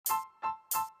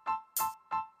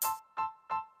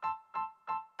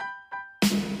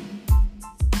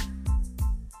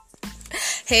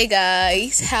Hey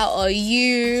guys, how are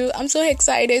you? I'm so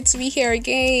excited to be here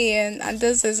again, and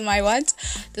this is my what?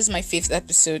 This is my 5th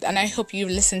episode, and I hope you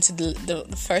listened to the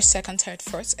first, second, third,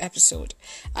 fourth episode.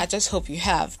 I just hope you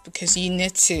have, because you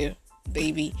need to,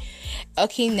 baby.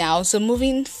 Okay, now, so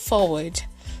moving forward.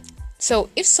 So,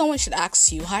 if someone should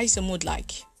ask you, how is your mood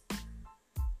like?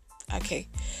 Okay,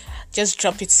 just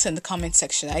drop it in the comment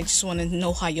section. I just want to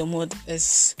know how your mood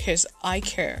is, because I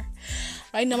care.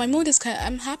 Right now, my mood is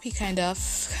I'm happy, kind of,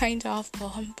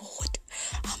 but I'm bored.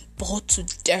 I'm bored to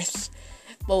death.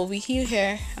 But with you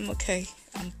here, I'm okay.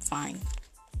 I'm fine.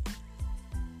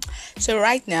 So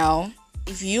right now,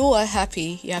 if you are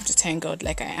happy, you have to thank God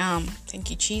like I am.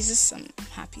 Thank you, Jesus. I'm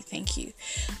happy. Thank you.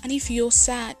 And if you're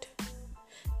sad,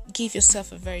 give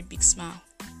yourself a very big smile.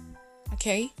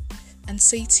 Okay? And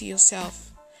say to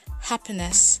yourself,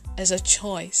 happiness is a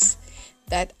choice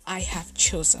that I have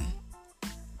chosen.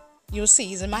 You'll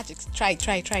see, it's a magic. Try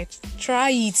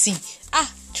it. See.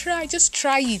 Just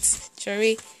try it.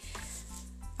 Jerry,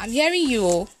 I'm hearing you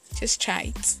all. Just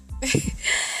try it.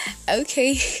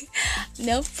 Okay,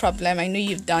 no problem. I know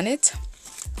you've done it.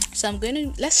 So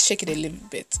let's shake it a little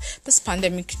bit. This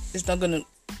pandemic is not gonna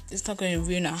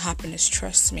ruin our happiness.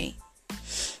 Trust me.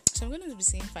 So I'm gonna be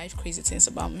saying 5 crazy things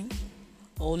about me.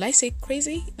 Or will I say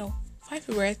crazy? No, 5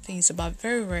 weird things about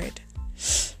very weird.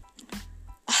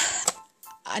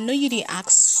 I know you didn't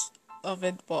ask of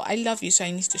it, but I love you, so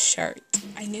I need to share it.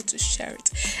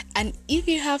 And if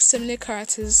you have similar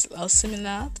characters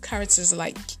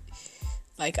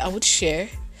like I would share,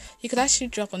 you could actually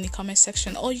drop on the comment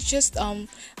section, or you just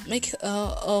make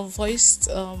a voiced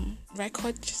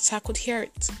record so I could hear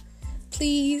it.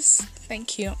 Please,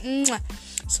 thank you.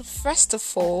 So first of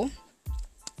all,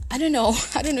 I don't know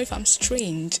if I'm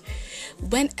strange.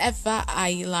 Whenever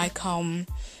I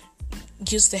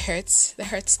use the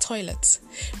Hertz toilet.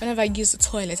 Whenever I use the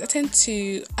toilet, I tend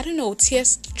to,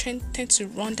 tears tend to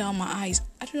run down my eyes.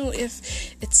 I don't know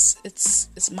if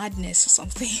it's madness or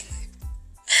something.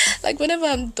 Like whenever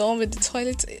I'm done with the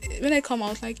toilet, when I come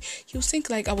out, you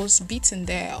think I was beaten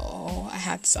there or I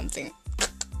had something.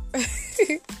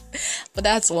 But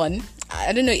that's one.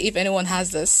 I don't know if anyone has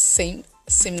the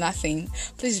similar thing.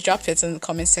 Please drop it in the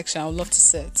comment section. I would love to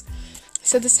see it.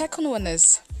 So the second one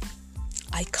is,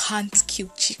 I can't kill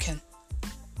chicken.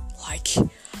 I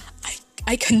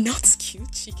cannot kill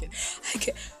chicken.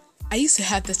 I used to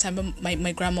have this time, but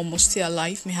my grandma was still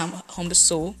alive. May home the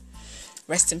soul.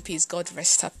 Rest in peace. God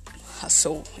rest up her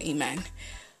soul. Amen.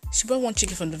 She brought one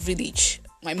chicken from the village.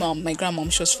 My grandmom,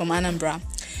 she was from Anambra.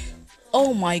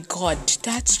 Oh my God,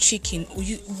 that chicken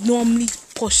normally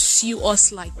pursue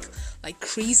us like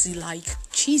crazy, like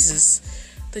Jesus.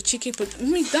 The chicken, but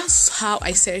that's how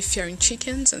I started fearing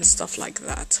chickens and stuff like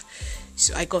that.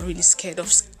 So I got really scared of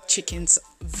chickens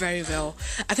very well.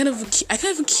 I can't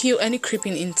even kill any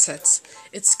creeping insects.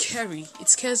 It's scary. It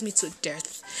scares me to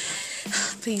death.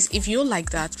 Please, if you're like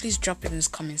that, please drop it in the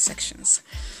comment sections.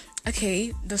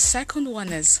 Okay, the second one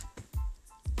is,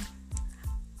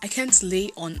 I can't lay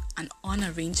on an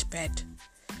unarranged bed.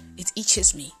 It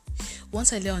itches me.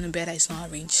 Once I lay on a bed that is not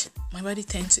arranged, my body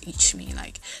tends to itch me.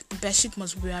 The bed sheet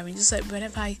must be arranged. It's like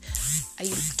whenever I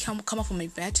come up from my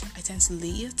bed, I tend to lay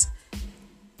it.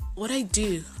 What I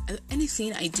do,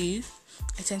 anything I do,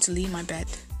 I tend to lay in my bed.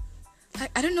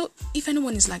 I don't know if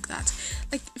anyone is like that.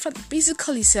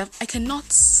 Basically, I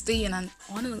cannot stay in an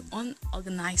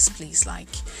unorganized place.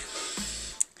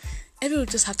 Everyone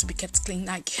just have to be kept clean.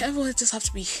 Everyone just have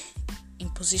to be in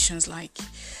positions. I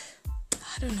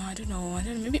don't know.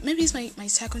 Maybe it's my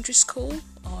secondary school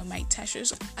or my tertiary.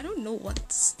 I don't know what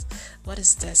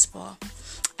is this, but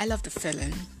I love the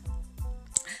feeling.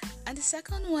 And the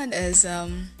second one is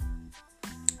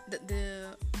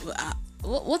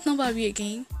what number are we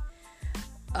again?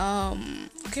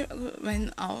 Okay,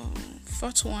 when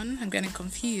fourth one, I'm getting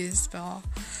confused, but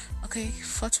okay,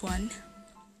 fourth one.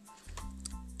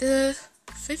 The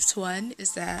fifth one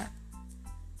is that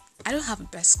I don't have a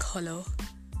best color.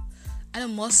 I know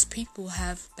most people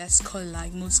have best color,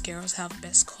 most girls have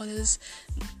best colors,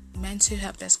 men too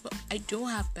have best, but I don't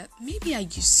have best. Maybe I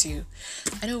used to.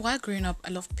 I know while growing up, I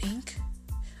love pink,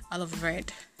 I love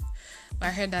red, but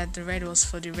I heard that the red was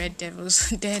for the Red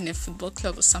Devils. They're in a football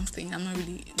club or something. I'm not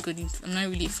really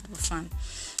a football fan.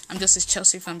 I'm just a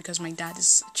Chelsea fan because my dad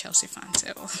is a Chelsea fan.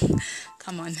 So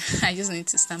come on, I just need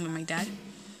to stand by my dad.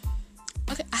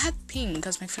 Okay, I had pink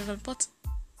as my favorite, but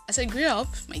as I grew up,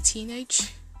 my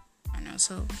teenage. And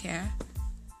also here,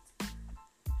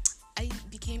 I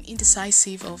became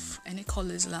indecisive of any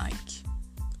colors. I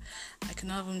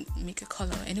cannot even make a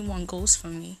color. Anyone goes for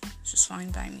me, it's just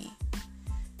fine by me.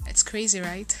 It's crazy,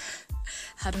 right?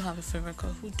 I don't have a favorite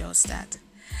color. Who does that?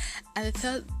 And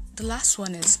the last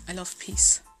one is I love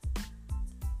peace.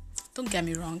 Don't get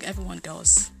me wrong, everyone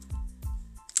does.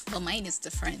 But mine is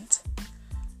different.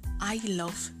 I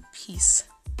love peace.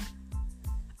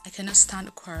 I cannot stand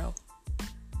a quarrel.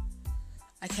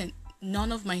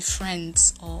 None of my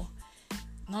friends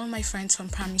from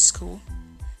primary school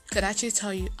could actually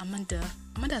tell you, Amanda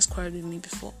has quarreled with me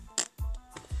before.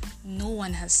 No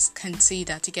one can say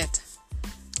that. You get.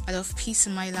 I love peace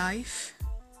in my life.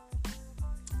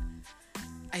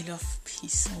 I love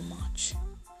peace so much.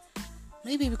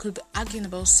 Maybe we could be arguing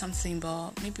about something,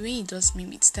 but maybe when it does make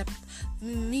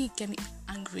me get me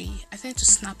angry, I tend to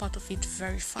snap out of it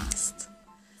very fast.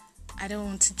 I don't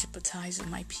want to jeopardize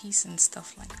my peace and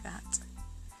stuff like that.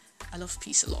 I love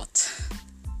peace a lot.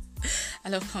 I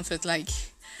love comfort. Like,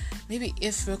 maybe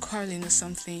if we're quarreling or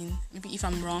something, maybe if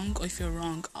I'm wrong or if you're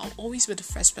wrong, I'll always be the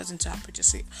first person to approach and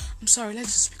say, I'm sorry,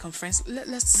 let's just become friends.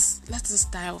 Let's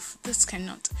just die off. This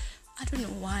cannot. I don't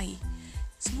know why.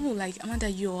 It's more like,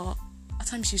 Amanda, at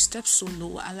times you step so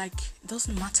low. It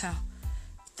doesn't matter.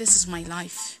 This is my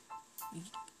life.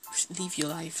 Live your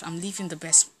life. I'm living the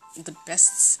best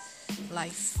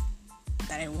life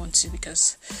that I want to,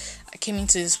 because I came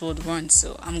into this world once,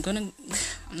 so I'm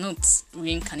not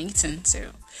reincarnating, so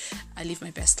I live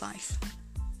my best life.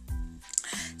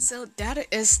 So that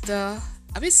is are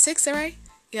we sixth, right?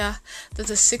 Yeah, that's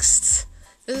the sixth.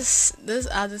 Those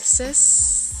are the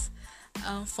six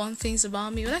fun things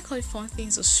about me. Would I call it fun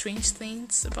things or strange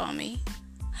things about me?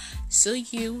 So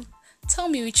you tell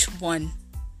me which one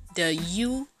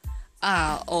you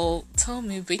are, or tell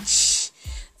me which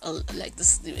like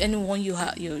this, anyone you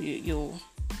are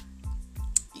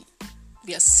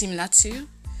similar to.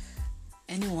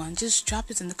 Anyone, just drop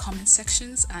it in the comment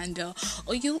sections, and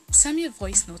or you send me a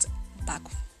voice note back.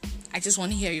 I just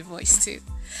want to hear your voice too.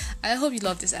 I hope you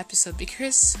love this episode,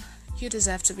 because you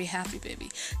deserve to be happy, baby.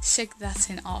 Shake that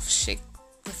thing off, shake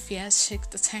the fears, shake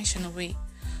the tension away.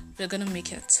 We're gonna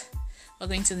make it. We're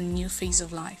going to the new phase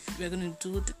of life. We're gonna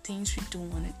do the things we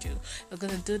don't want to do. We're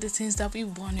gonna do the things that we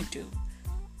want to do.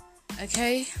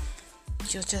 Okay,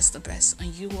 you're just the best,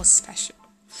 and you are special.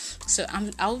 So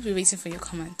I'll be waiting for your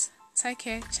comment. Take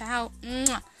care. Ciao.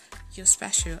 Mwah. You're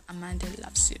special. Amanda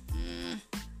loves you.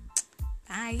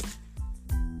 Bye.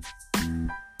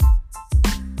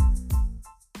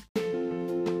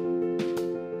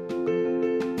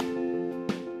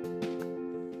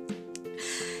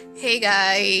 Hey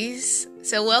guys.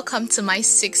 So welcome to my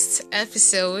 6th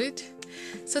episode.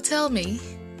 So tell me,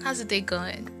 how's the day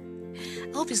going?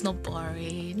 I hope it's not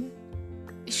boring.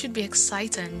 It should be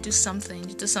exciting. Do something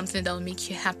that will make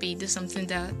you happy. Do something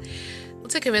that will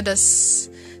take away this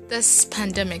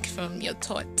pandemic from your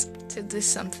thought. To do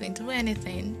something, do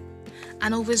anything.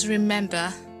 And always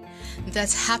remember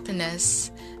that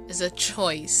happiness is a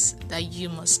choice that you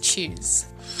must choose.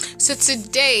 So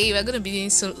today we're going to be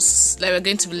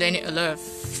learning a lot of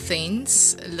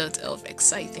things, a lot of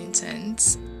exciting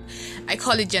things. I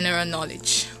call it general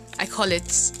knowledge. I call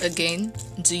it, again,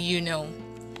 do you know?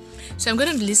 So I'm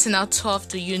going to be listing out 12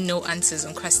 do you know answers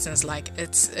and questions. Like,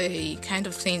 it's a kind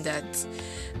of thing that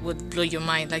would blow your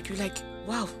mind. Like, you're like,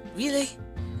 wow, really?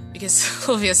 Because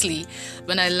obviously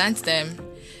when I learned them,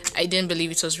 I didn't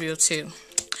believe it was real too.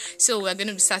 So we're going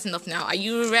to be starting off now. Are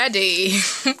you ready?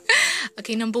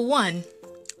 Okay, number 1.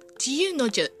 Do you know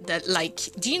just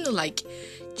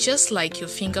like your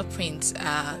fingerprints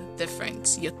are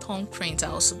different, your tongue prints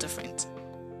are also different?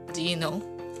 Do you know?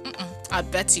 I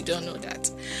bet you don't know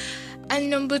that. And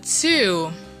number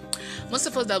 2, most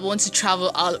of us that want to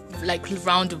travel out, like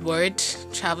around the world,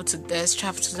 travel to this,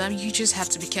 travel to that, you just have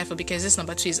to be careful, because this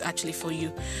number 2 is actually for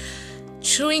you.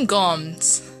 Chewing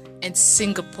gums in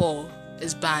Singapore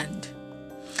is banned,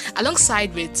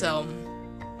 alongside with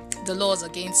the laws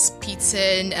against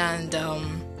spitting and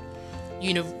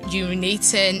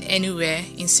urinating anywhere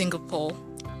in Singapore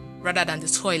rather than the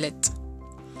toilet.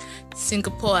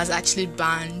 Singapore has actually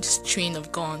banned chewing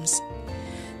of gums.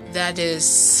 That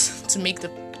is to make the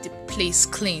place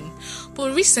clean.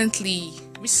 But recently,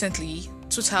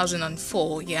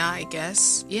 2004, I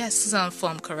guess. Yes, 2004,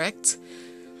 I'm correct.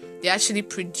 They actually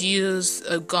produced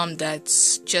a gum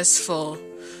that's just for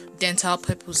dental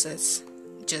purposes.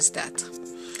 Just that.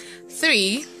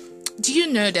 3, do you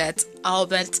know that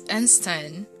Albert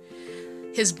Einstein,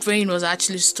 his brain was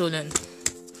actually stolen?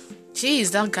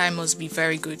 Jeez, that guy must be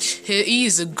very good. He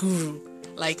is a guru,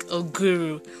 like a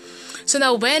guru. So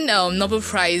now when Nobel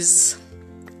Prize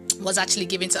was actually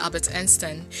given to Albert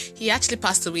Einstein, he actually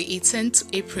passed away 18th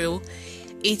April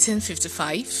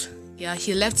 1855. Yeah,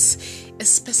 he left a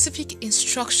specific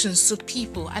instructions to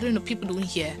people. I don't know, people don't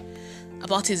hear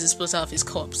about his disposal of his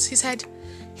corpse. He said,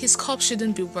 his corpse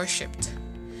shouldn't be worshipped.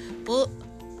 But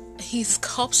his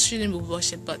corpse shouldn't be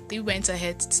worshipped, but they went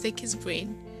ahead to take his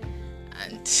brain,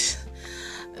 and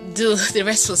the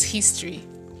rest was history.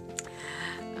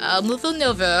 Moving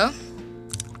over,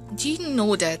 do you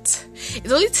know that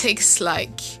it only takes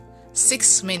like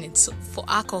 6 minutes for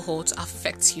alcohol to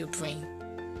affect your brain?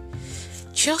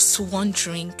 Just one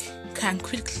drink can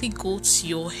quickly go to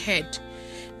your head.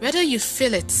 Whether you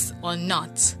feel it or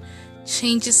not,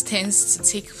 changes tends to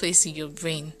take place in your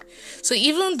brain. So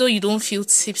even though you don't feel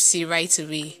tipsy right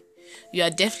away, you are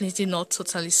definitely not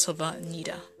totally sober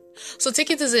neither. So take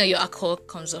it easy on your alcohol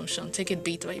consumption. Take it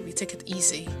bit by bit. Take it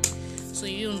easy, so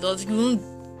you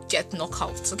won't get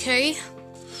knocked. Okay.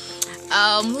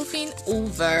 Moving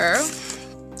over,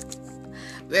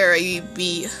 where you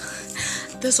be?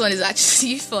 This one is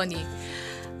actually funny.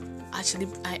 Actually,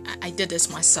 I did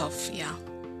this myself. Yeah.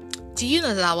 Do you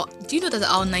know that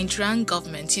our Nigerian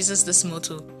government uses this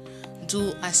motto?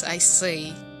 Do as I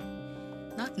say,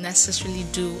 not necessarily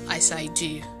do as I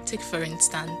do. Take for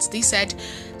instance, they said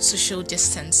social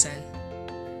distancing.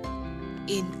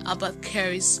 In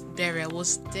Abakari's burial,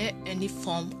 was there any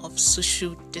form of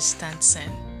social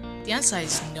distancing? The answer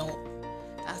is no.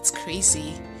 That's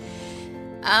crazy.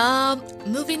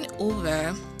 Moving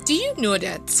over, do you know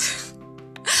that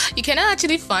you cannot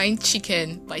actually find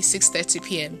chicken by 6:30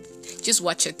 p.m. Just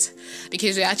watch it,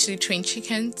 because we actually train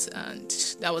chickens, and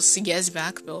that was years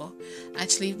back, but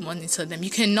actually monitor them.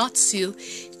 You cannot see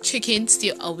chickens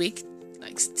still awake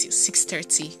like till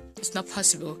 6:30. It's not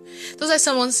possible. Those are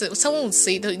someone would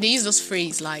say, they use this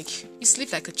phrase like, you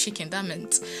sleep like a chicken. That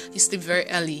meant you sleep very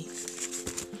early.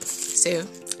 So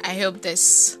I hope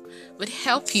this would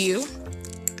help you.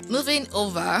 Moving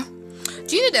over,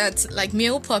 do you know that like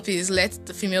male puppies let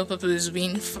the female puppies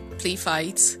win play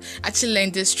fights? I actually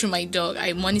learned this through my dog.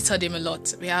 I monitor them a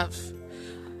lot. We have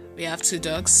 2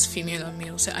 dogs, female and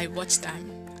male, so I watch them.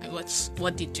 I watch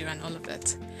what they do and all of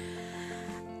that.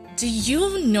 Do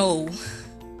you know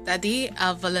that they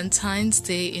have Valentine's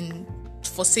Day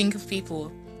for single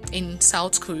people in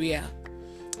South Korea?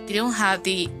 They don't have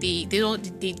they don't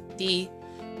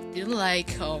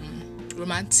like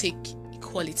romantic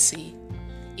equality.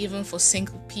 Even for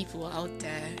single people out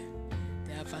there,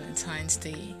 they have Valentine's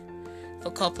Day.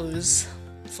 For couples,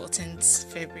 14th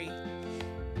February.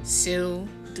 So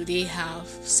do they have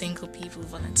single people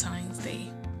Valentine's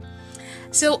Day?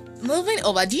 So moving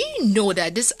over, do you know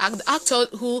that this actor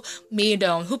who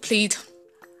played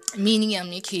Minnie and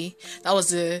Mickey,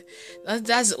 that's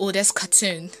the oldest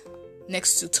cartoon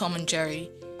next to Tom and Jerry,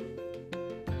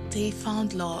 they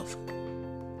found love,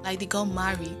 like they got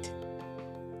married.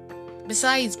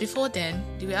 Besides, before then,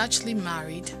 they were actually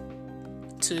married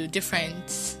to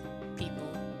different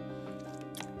people.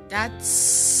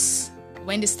 That's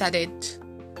when they started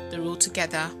the road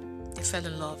together. They fell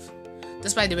in love.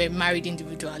 Despite they were married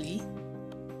individually,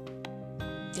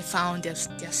 they found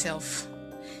themselves.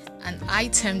 And I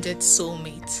termed it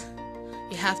soulmate.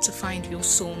 You have to find your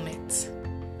soulmate.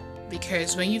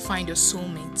 Because when you find your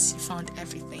soulmate, you found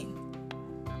everything.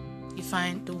 You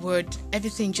find the word,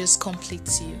 everything just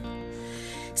completes you.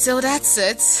 So that's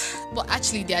it. But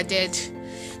actually they are dead.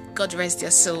 God rest their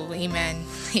soul. Amen.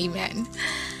 Amen.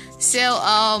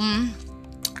 So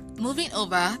moving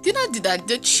over, do you know that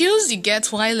the chills you get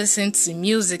while listening to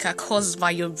music are caused by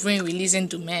your brain releasing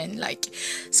dopamine? Like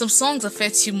some songs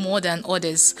affect you more than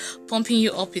others, pumping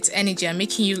you up with energy and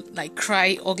making you like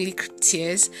cry ugly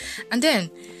tears. And then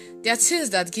there are things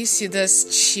that gives you those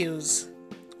chills.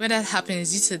 When that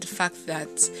happens due to the fact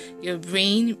that your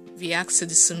brain reacts to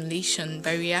the stimulation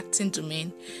by reacting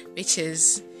dopamine, which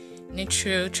is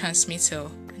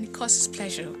neurotransmitter, and it causes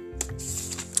pleasure.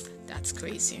 That's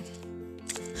crazy.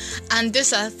 And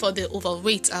these are for the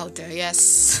overweight out there.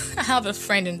 Yes, I have a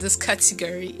friend in this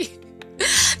category.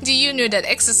 Do you know that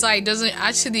exercise doesn't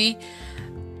actually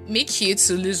make you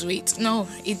to lose weight? No,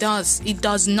 it does. It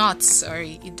does not.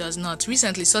 Sorry, it does not.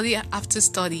 Recently, study after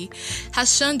study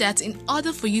has shown that in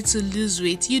order for you to lose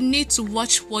weight, you need to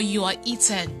watch what you are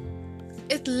eating.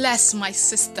 It less, my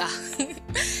sister.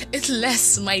 It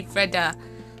less, my brother.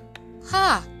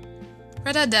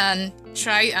 Rather than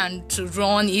try and to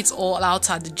run it all out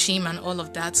at the gym and all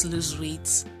of that to lose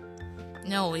weight.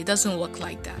 No, it doesn't work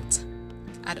like that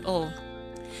at all.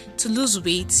 To lose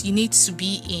weight, you need to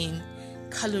be in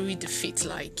calorie deficit.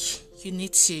 Like you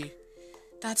need to.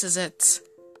 That is it.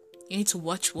 You need to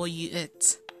watch what you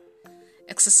eat.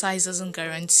 Exercise doesn't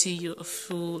guarantee you a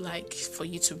full for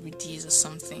you to reduce or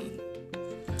something.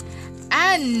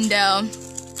 And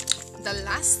the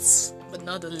last but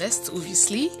not the least,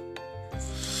 obviously,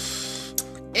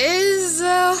 is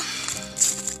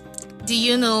do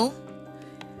you know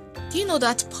Do you know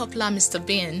that popular Mr.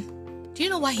 Bean? Do you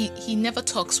know why he never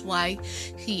talks? Why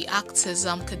he acts as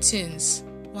cartoons?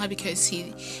 Why? Because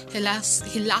he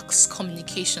lacks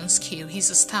communication skill. He's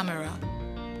a stammerer.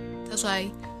 That's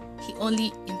why he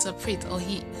only interprets, or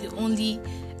he only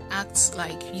acts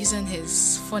like using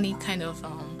his funny kind of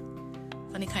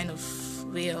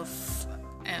way of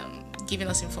giving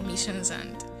us informations,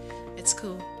 and it's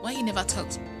cool. Why he never talk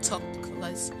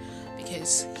was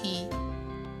because he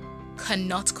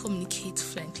cannot communicate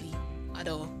fluently at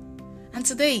all. And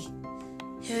today,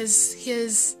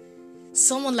 here's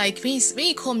someone like when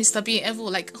you call Mr. Bean,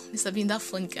 everyone like, oh, Mr. Bean, that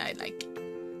fun guy, like,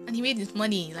 and he made his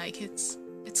money, like it's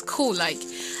cool, like,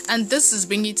 and this is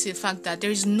bringing to the fact that there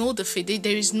is no defeat,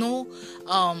 there is no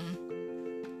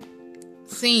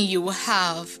thing you will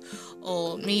have,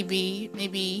 or maybe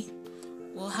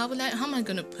well, how am I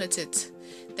gonna put it?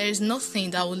 There is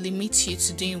nothing that will limit you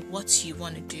to doing what you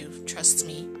want to do. Trust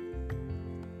me.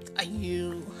 Are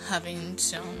you having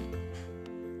some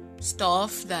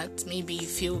stuff that maybe you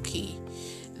feel, okay,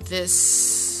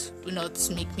 this will not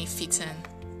make me fit in?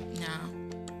 No.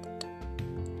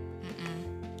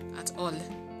 At all.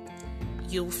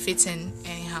 You'll fit in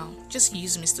anyhow. Just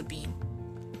use Mr. Bean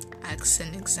as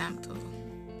an example.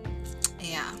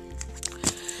 Yeah.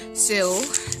 So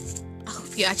I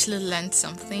hope you actually learned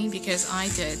something, because I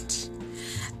did.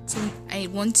 So I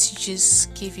want to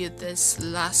just give you this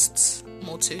last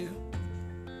motto.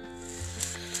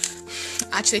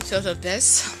 I actually thought of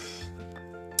this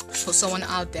for someone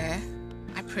out there.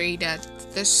 I pray that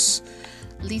this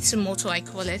little motto, I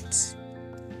call it,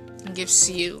 gives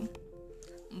you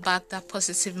back that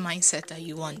positive mindset that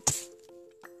you want.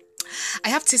 I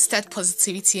have tested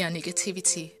positivity and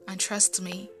negativity, and trust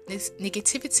me, this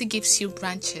negativity gives you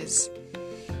branches.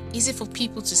 Easy for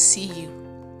people to see you,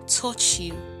 touch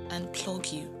you, and plug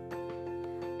you,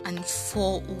 and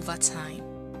fall over time.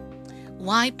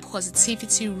 Why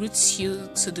positivity roots you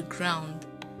to the ground,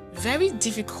 very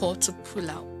difficult to pull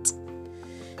out.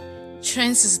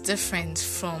 Trends is different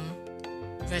from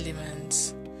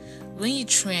relevance. When you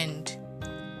trend,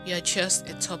 you are just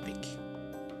a topic.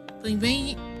 But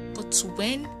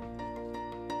when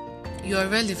you are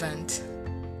relevant,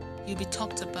 you'll be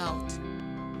talked about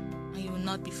and you will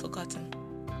not be forgotten.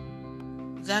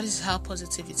 That is how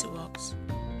positivity works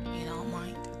in our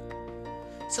mind.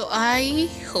 So I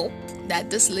hope that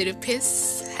this little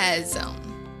piece has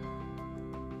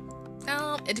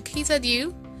educated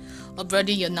you, or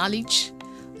broadened your knowledge,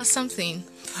 or something.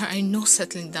 But I know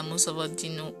certainly that most of us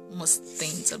know most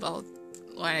things about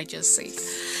what I just said.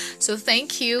 So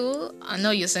thank you. I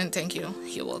know you're saying thank you.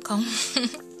 You're welcome.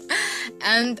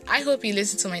 And I hope you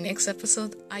listen to my next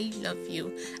episode. I love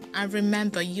you. And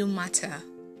remember, you matter.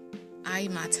 I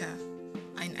matter.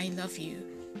 And I love you.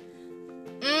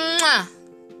 Mwah!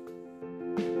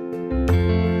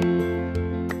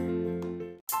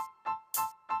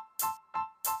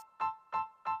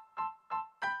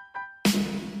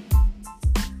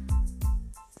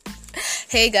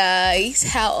 Hey guys,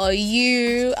 how are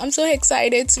you? I'm so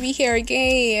excited to be here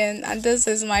again, and this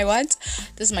is my This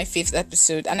is my 5th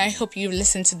episode, and I hope you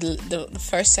listened to the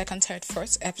first, second, third,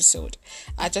 fourth episode.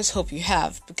 I just hope you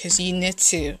have, because you need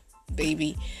to,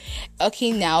 baby.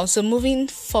 Okay, now, so moving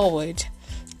forward.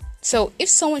 So if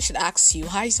someone should ask you,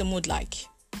 how is your mood like?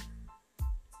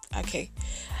 Okay,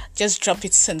 just drop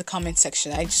it in the comment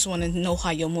section. I just want to know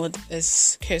how your mood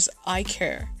is, because I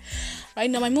care. Right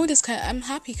now, my mood is I'm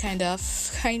happy, kind of,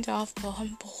 but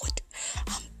I'm bored.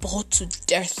 I'm bored to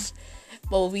death.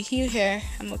 But with you here,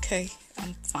 I'm okay.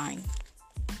 I'm fine.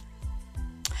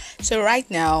 So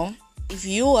right now, if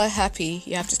you are happy,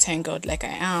 you have to thank God like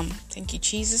I am. Thank you,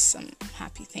 Jesus. I'm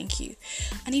happy. Thank you.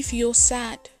 And if you're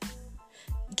sad,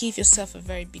 give yourself a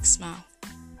very big smile.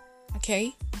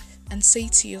 Okay? And say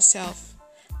to yourself,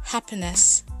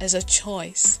 happiness is a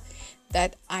choice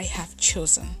that I have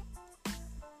chosen.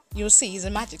 You'll see, it's a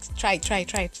magic. Try it.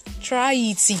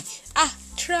 See.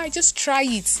 Just try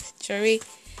it. Jerry,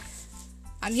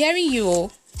 I'm hearing you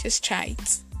all. Just try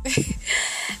it.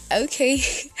 Okay,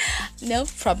 no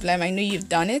problem. I know you've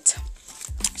done it.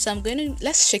 So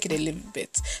let's shake it a little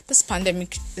bit. This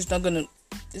pandemic is not gonna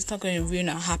ruin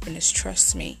our happiness.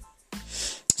 Trust me.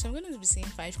 So I'm gonna be saying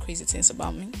 5 crazy things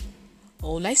about me.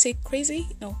 Or will I say crazy?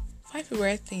 No, 5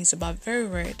 weird things about very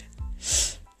weird.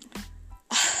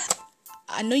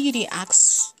 I know you didn't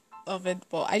ask of it,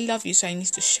 but I love you, so I need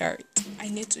to share it.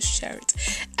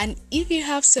 And if you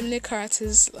have similar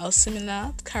characters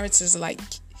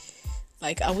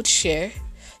like I would share,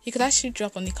 you could actually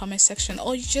drop on the comment section,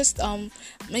 or you just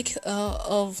make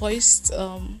a voiced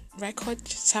record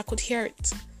so I could hear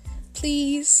it.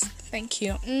 Please, thank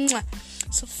you.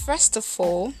 So first of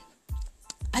all,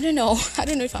 I don't know. I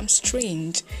don't know if I'm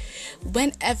strange.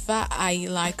 Whenever I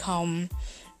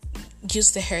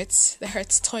use the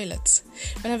Hertz toilet.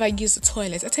 Whenever I use the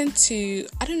toilet, I tend to,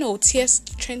 I don't know, tears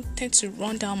tend to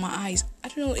run down my eyes. I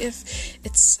don't know if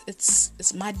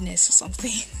it's madness or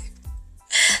something.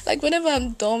 Like whenever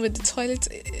I'm done with the toilet,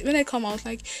 when I come out,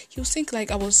 like you think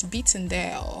like I was beaten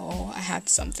there or I had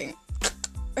something.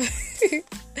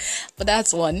 But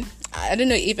that's one. I don't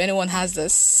know if anyone has the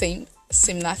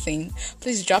similar thing.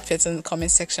 Please drop it in the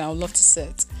comment section. I would love to see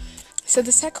it. So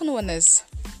the second one is,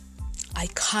 I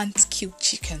can't kill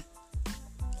chicken.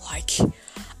 Like,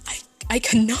 I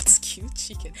cannot kill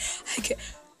chicken.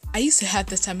 I used to have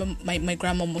this time, my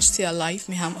grandma was still alive.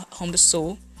 May her humble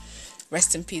soul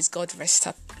rest in peace. God rest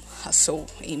her soul.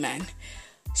 Amen.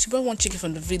 She brought one chicken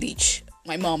from the village.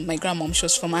 My grandmom, she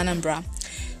was from Anambra.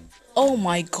 Oh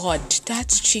my God, that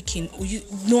chicken you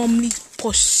normally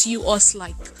pursue us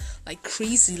like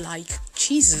crazy, like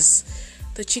Jesus.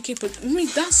 The chicken, but I mean,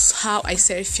 that's how I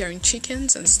started fearing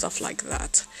chickens and stuff like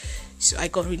that. So I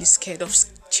got really scared of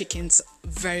chickens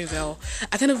very well.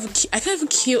 I can't even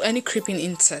kill any creeping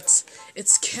insects.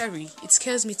 It's scary. It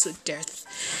scares me to death.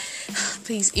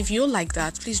 Please, if you're like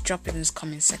that, please drop it in the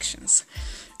comment sections.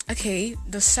 Okay,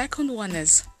 the second one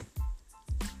is,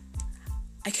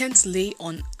 I can't lay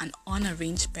on an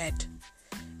unarranged bed.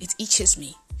 It itches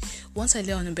me. Once I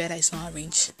lay on a bed that is not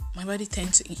arranged, my body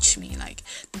tends to itch me. Like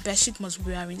the bedsheet must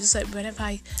be arranged. It's like whenever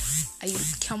I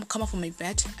come up from my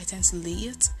bed, I tend to lay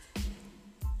it.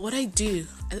 What I do,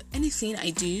 anything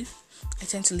I do, I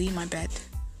tend to lay my bed.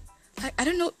 Like I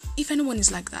don't know if anyone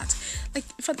is like that. Like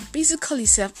if I basically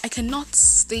self, I cannot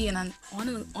stay in an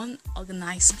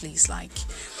unorganized place. Like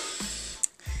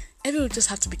everyone just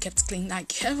have to be kept clean.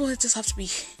 Like everyone just have to be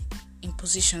in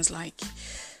positions. Like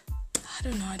I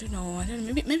don't know.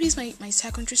 Maybe it's my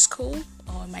secondary school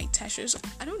or my tertiary.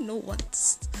 I don't know what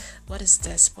is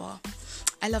this, but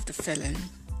I love the feeling.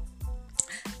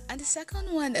 And the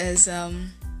second one is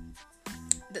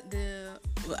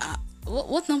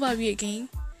what number are we again?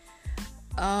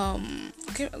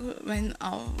 Okay, when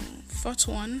fourth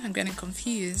one, I'm getting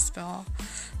confused, but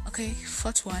okay,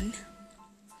 fourth one.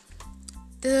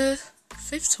 The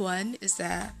fifth one is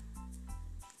that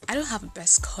I don't have a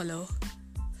best color.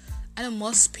 I know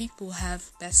most people have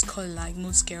best color, like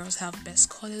most girls have best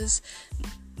colors,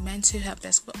 men too have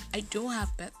best, but I don't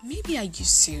have best. Maybe I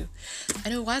used to. I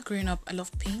know while growing up, I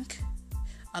love pink,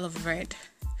 I love red,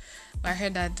 but I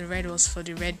heard that the red was for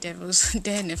the Red Devils.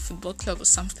 They're in a football club or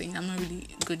something. I'm not really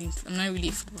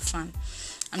a football fan.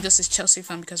 I'm just a Chelsea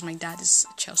fan because my dad is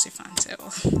a Chelsea fan. So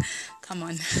come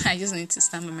on, I just need to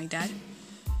stand by my dad.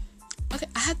 Okay,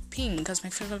 I had pink as my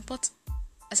favorite, but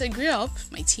as I grew up,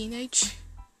 my teenage,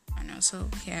 and also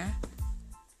here,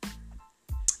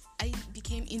 I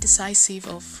became indecisive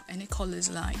of any colors.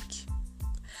 Like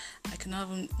I cannot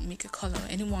even make a color.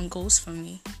 Anyone goes for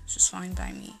me, it's just fine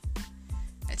by me.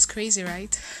 It's crazy,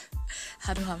 right?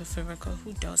 I don't have a favorite color.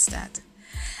 Who does that?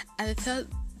 And the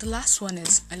last one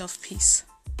is, I love peace.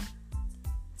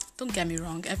 Don't get me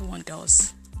wrong, everyone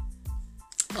does,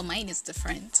 but mine is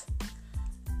different.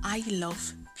 I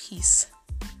love peace.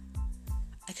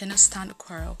 I cannot stand a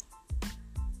quarrel.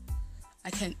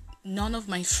 None of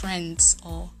my friends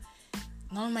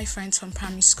from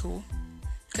primary school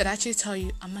could actually tell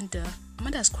you, Amanda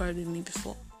has quarreled with me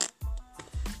before.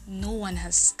 No one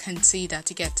can say that.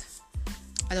 You get,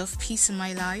 I love peace in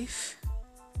my life.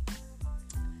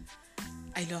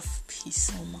 I love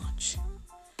peace so much.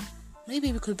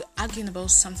 Maybe we could be arguing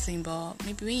about something, but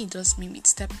maybe when it does make me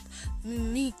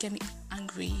get me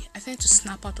angry, I tend to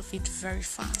snap out of it very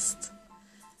fast.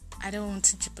 I don't want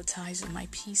to jeopardize my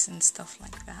peace and stuff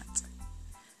like that.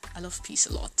 I love peace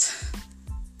a lot.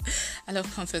 I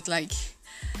love comfort. Like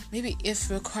maybe if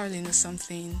we're quarreling or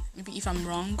something, maybe if I'm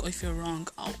wrong or if you're wrong,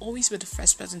 I'll always be the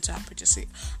first person to approach and say,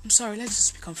 I'm sorry, let's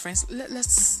just become friends.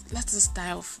 Let's just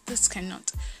die off. This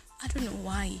cannot. I don't know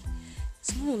why.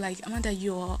 It's more like, Amanda,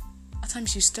 at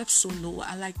times you step so low.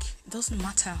 It doesn't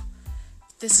matter.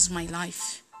 This is my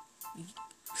life.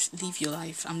 Live your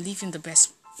life. I'm living the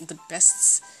best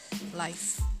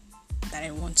life that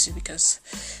I want to, because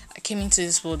I came into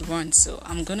this world once, so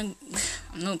I'm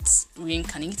not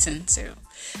reincarnating, so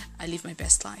I live my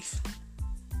best life.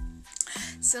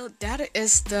 So that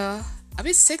is are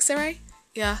we 6, right?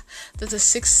 Yeah, that's the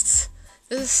 6th.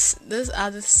 These are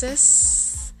the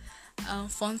 6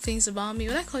 fun things about me.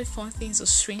 Would I call it fun things or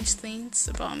strange things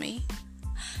about me?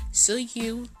 So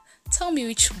you tell me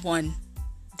which one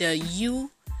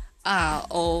you are,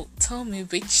 or tell me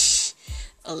which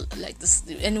like this,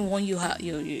 anyone you are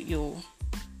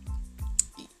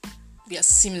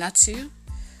similar to.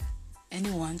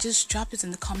 anyone, just drop it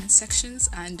in the comment sections,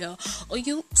 and or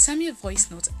you send me a voice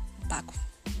note back.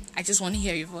 I just want to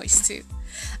hear your voice too.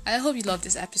 I hope you love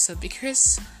this episode,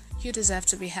 because you deserve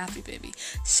to be happy, baby.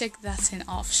 Shake that thing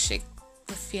off. Shake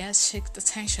the fears. Shake the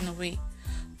tension away.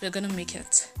 We're gonna make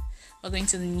it. We're going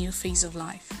to the new phase of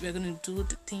life. We're gonna do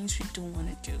the things we don't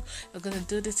want to do. We're gonna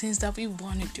do the things that we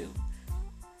want to do.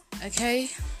 Okay?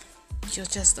 You're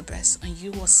just the best, and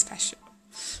you are special.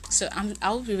 So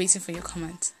I'll be waiting for your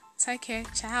comment. Take care.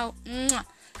 Ciao. Mwah.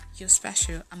 You're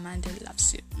special. Amanda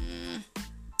loves you.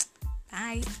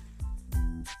 Bye.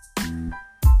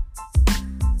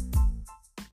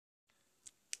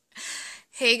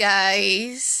 Hey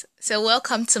guys. So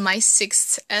welcome to my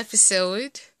 6th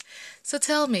episode. So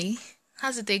tell me,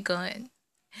 how's the day going?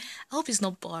 I hope it's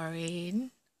not boring.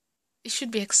 It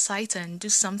should be exciting. Do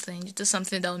something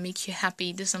that will make you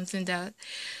happy. Do something that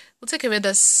will take away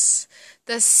this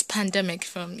pandemic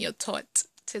from your thought.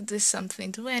 To do something,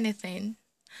 do anything.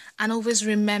 And always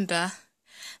remember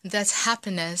that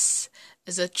happiness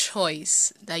is a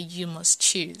choice that you must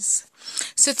choose.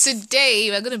 So today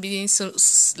we're going to be doing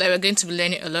we're going to be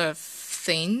learning a lot of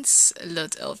things, a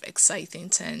lot of exciting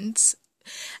things.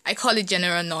 I call it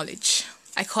general knowledge.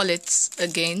 I call it,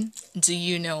 again, do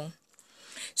you know?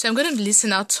 So I'm going to be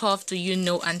listing out 12 do you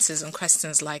know answers and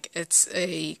questions. Like, it's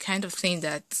a kind of thing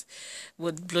that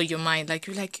would blow your mind. Like,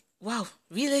 you're like, wow,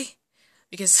 really?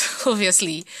 Because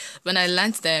obviously, when I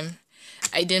learned them,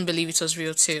 I didn't believe it was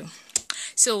real too.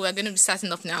 So we're going to be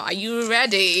starting up now. Are you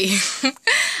ready?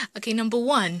 Okay, number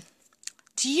 1.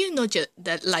 Do you know just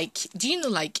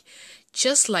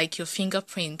like your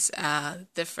fingerprints are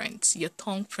different, your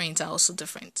tongue prints are also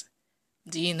different?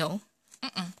 Do you know?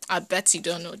 I bet you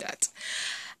don't know that.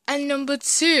 And number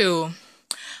 2,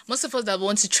 most of us that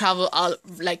want to travel out,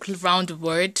 like around the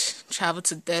world, travel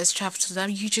to this, travel to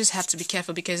that, you just have to be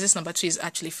careful, because this number 2 is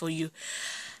actually for you.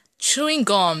 Chewing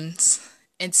gums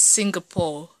in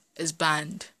Singapore is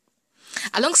banned,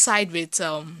 alongside with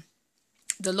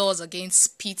the laws against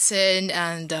spitting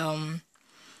and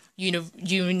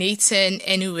urinating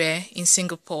anywhere in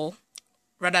Singapore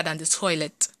rather than the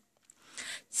toilet.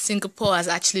 Singapore has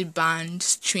actually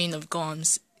banned chewing of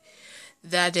gums.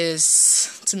 That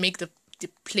is to make the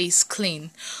place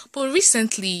clean. But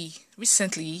recently,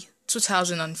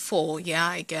 2004,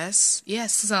 I guess.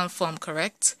 Yes, 2004, I'm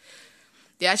correct.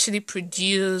 They actually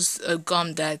produced a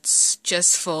gum that's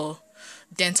just for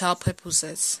dental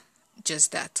purposes.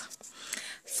 Just that.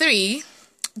 3,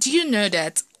 do you know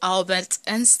that Albert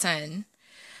Einstein,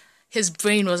 his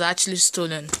brain was actually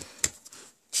stolen?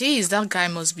 Jeez, that guy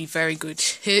must be very good.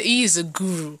 He is a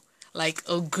guru, like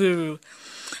a guru.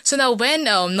 So now when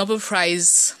Nobel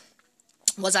Prize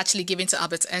was actually given to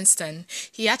Albert Einstein,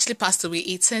 he actually passed away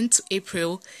 18th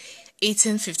April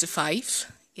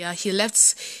 1855. Yeah, he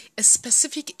left a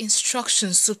specific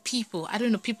instructions to people. I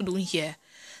don't know, people don't hear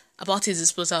about his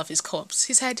disposal of his corpse.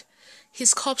 He said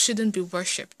his corpse shouldn't be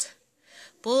worshipped.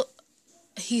 But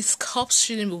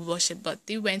but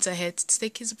they went ahead to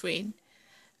take his brain,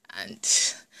 and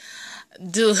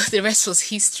the rest was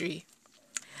history.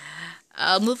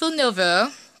 Moving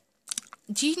over,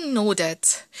 do you know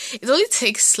that it only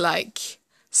takes like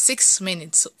 6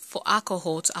 minutes for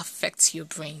alcohol to affect your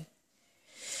brain?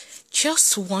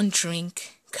 Just one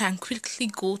drink can quickly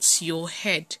go to your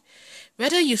head.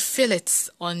 Whether you feel it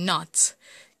or not,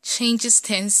 changes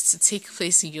tends to take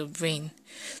place in your brain.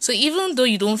 So even though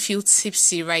you don't feel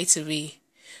tipsy right away,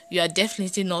 you are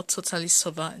definitely not totally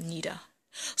sober neither.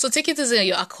 So take it easy on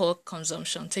your alcohol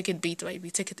consumption. Take it bit by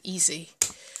bit. Take it easy,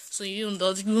 so you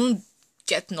don't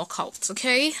get knockouts.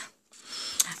 Okay.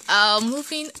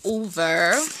 Moving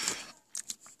over,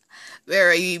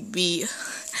 where you be?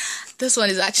 This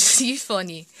one is actually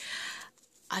funny.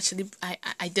 Actually,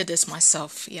 I did this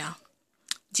myself. Yeah.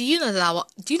 Do you know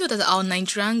that our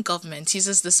Nigerian government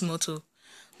uses this motto?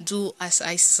 Do as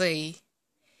I say,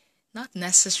 not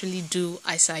necessarily do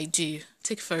as I do.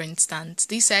 Take for instance,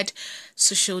 they said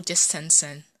social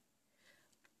distancing.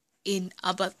 In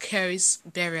Albert Carey's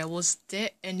burial, was there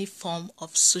any form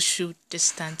of social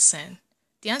distancing?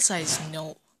 The answer is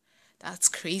no. That's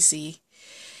crazy.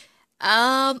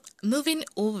 Moving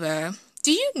over,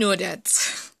 do you know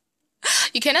that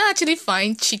you can actually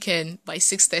find chicken by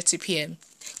 6:30 p.m.?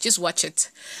 Just watch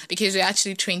it, because we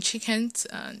actually train chickens,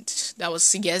 and that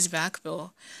was years back,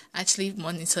 but actually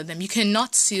monitor them. You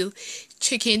cannot see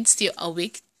chickens still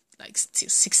awake like till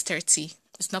 6:30.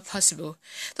 It's not possible.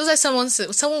 That's why someone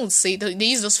would say, they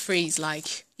use this phrase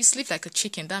like, you sleep like a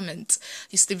chicken. That meant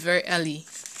you sleep very early.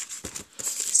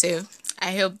 So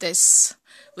I hope this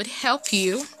would help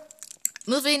you.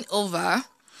 Moving over,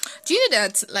 Do you know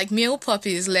that like male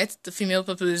puppies let the female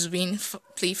puppies win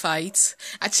play fights?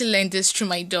 I actually learned this through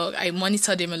my dog. I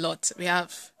monitor them a lot. We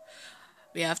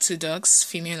have two dogs,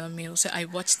 female and male. So I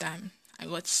watch them. I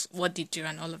watch what they do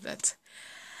and all of that.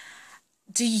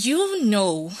 Do you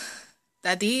know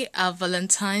that they have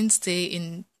Valentine's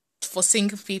Day for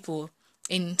single people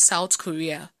in South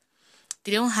Korea?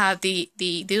 They don't have they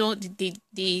don't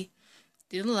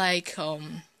like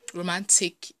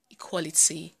romantic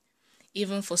equality.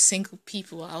 Even for single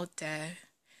people out there,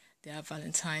 they have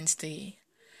Valentine's Day.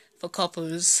 For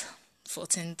couples,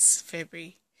 14th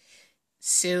February.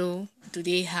 So do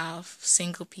they have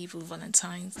single people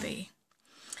Valentine's Day?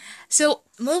 So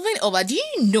moving over, do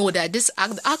you know that this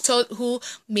actor who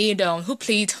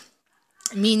played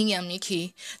Minnie and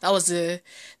Mickey, that's the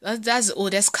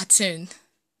oldest cartoon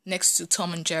next to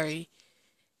Tom and Jerry.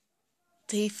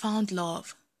 They found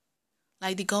love,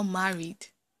 like they got married.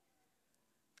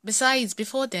 Besides,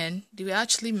 before then, they were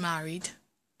actually married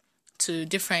to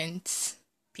different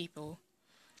people.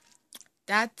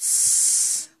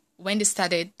 That's when they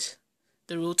started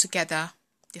the road together.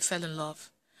 They fell in love.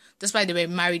 Despite they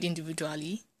were married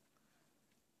individually,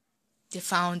 they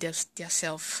found their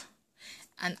self.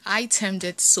 And I termed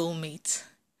it soulmate.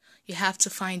 You have to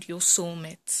find your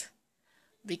soulmate.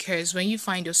 Because when you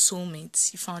find your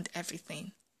soulmate, you found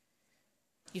everything.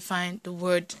 You find the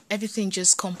word, everything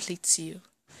just completes you.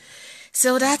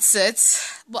 So that's it.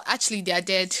 But actually they are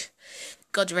dead.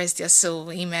 God rest their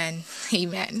soul. Amen.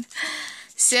 Amen.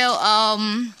 So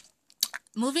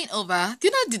moving over, do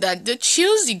you know that the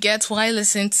chills you get while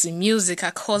listening to music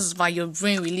are caused by your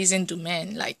brain releasing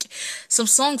dopamine? Like some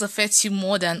songs affect you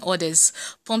more than others,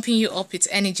 pumping you up with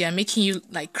energy and making you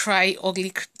like cry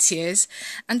ugly tears.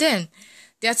 And then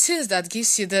there are things that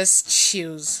gives you those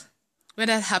chills. When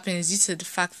that happens due to the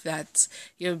fact that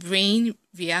your brain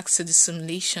reacts to the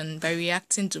stimulation by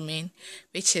reacting dopamine,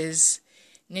 which is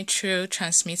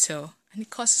neurotransmitter, and it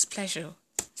causes pleasure.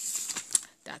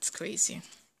 That's crazy.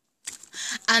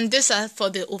 And this are for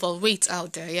the overweight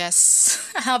out there.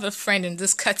 Yes, I have a friend in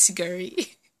this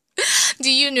category.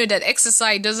 Do you know that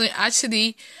exercise doesn't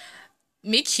actually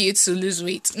make you to lose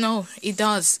weight? No, it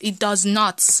does. It does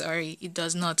not. Sorry, it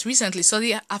does not. Recently,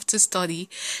 study after study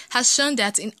has shown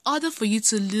that in order for you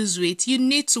to lose weight, you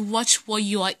need to watch what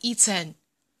you are eating.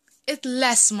 It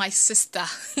less, my sister.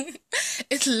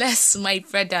 It less, my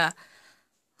brother.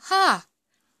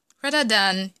 Rather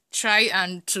than try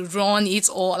and to run it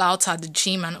all out at the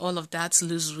gym and all of that to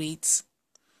lose weight.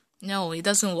 No, it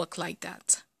doesn't work like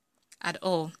that at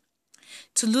all.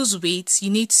 To lose weight, you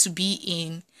need to be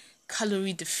in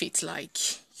calorie deficit. Like,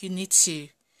 you need to.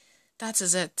 That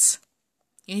is it.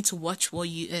 You need to watch what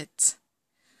you eat.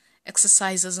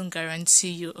 Exercise doesn't guarantee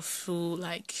you a full,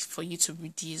 like, for you to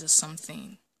reduce or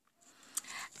something.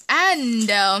 And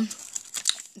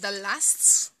the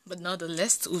last, but not the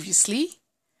least, obviously,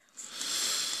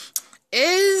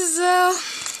 is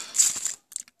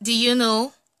do you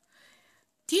know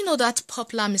that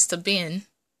popular Mr. Bean?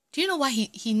 Do you know why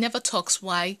he never talks?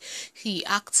 Why he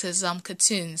acts as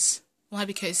cartoons? Why?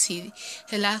 Because he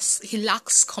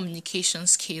lacks communication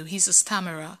skill. He's a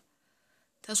stammerer.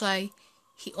 That's why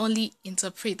he only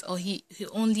interprets, or he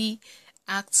only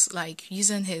acts like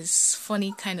using his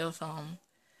funny kind of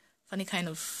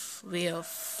way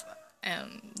of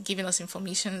giving us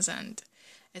informations, and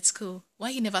it's cool.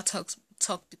 Why he never talk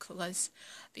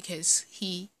because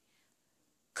he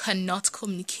cannot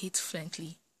communicate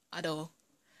fluently at all.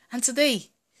 And today,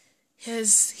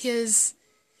 here's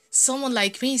someone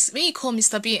like when you call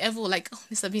Mr. Bean, everyone like, oh,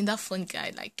 Mr. Bean, that fun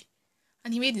guy, like,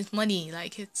 and he made his money,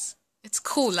 like it's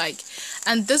cool, like,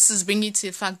 and this is bringing to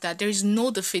the fact that there is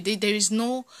no defeat, there is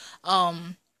no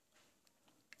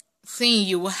thing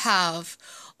you will have,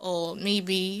 or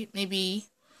maybe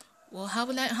well, how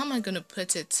am I gonna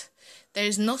put it? There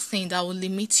is nothing that will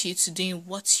limit you to doing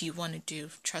what you want to do.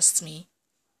 Trust me.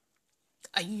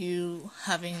 Are you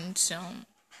having some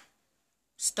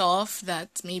stuff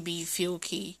that maybe you feel,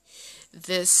 okay,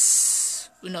 this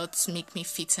will not make me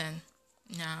fit in?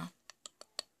 No.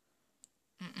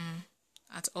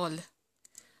 At all.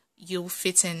 You'll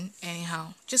fit in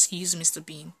anyhow. Just use Mr.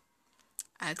 Bean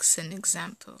as an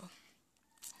example.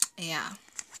 Yeah.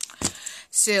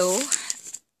 So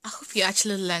I hope you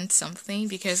actually learned something,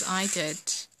 because I did.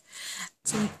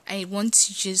 So I want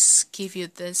to just give you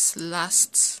this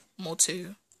last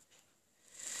motto.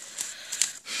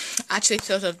 I actually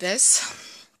thought of this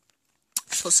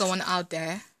for someone out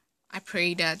there. I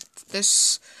pray that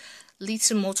this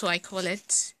little motto, I call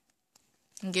it,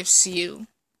 gives you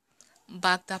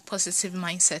back that positive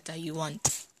mindset that you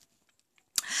want.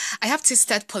 I have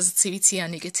tested positivity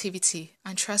and negativity,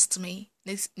 and trust me,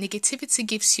 negativity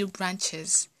gives you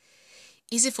branches.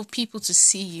 Easy for people to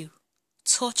see you,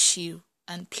 touch you,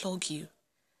 and plug you,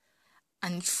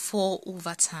 and fall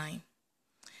over time.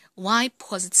 Why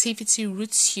positivity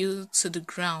roots you to the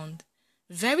ground.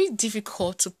 Very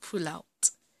difficult to pull out.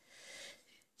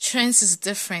 Trends is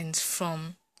different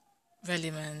from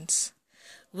relevance.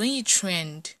 When you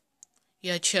trend,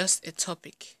 you are just a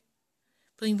topic.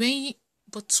 But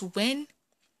when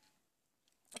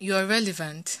you are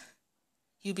relevant,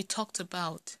 you'll be talked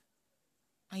about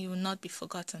and you will not be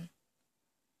forgotten.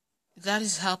 That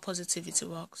is how positivity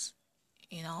works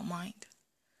in our mind.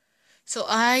 So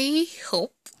I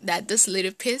hope that this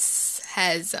little piece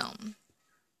has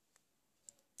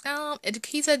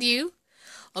educated you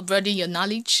or broadened your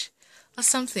knowledge or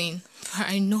something. But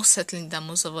I know certainly that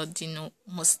most of us didn't know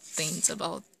most things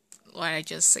about what I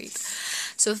just said.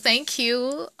 So thank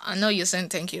you. I know you're saying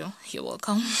thank you. You're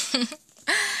welcome.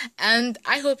 And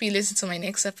I hope you listen to my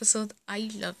next episode. I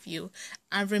love you.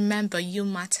 And remember, you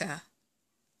matter.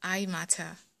 I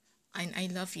matter. And I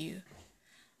love you.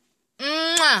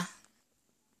 Mwah!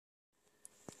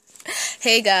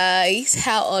 Hey guys,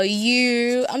 how are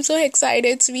you? I'm so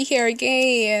excited to be here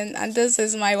again. And this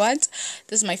is my what?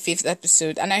 This is my 5th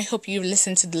episode. And I hope you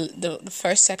listened to the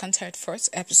first, second, third, fourth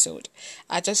episode.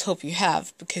 I just hope you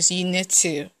have, because you need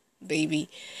to, baby.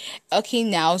 Okay,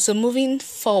 now, so moving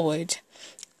forward.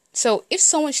 So if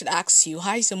someone should ask you,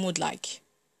 how is your mood like?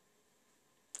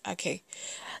 Okay,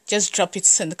 just drop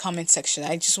it in the comment section.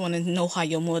 I just want to know how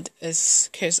your mood is,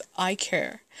 because I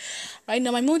care. Right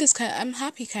now, my mood is I'm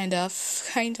happy, kind of,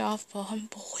 but I'm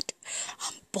bored.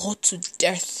 I'm bored to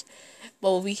death.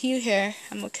 But with you here,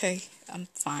 I'm okay. I'm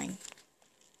fine.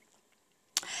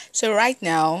 So right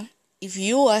now, if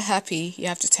you are happy, you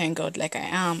have to thank God like I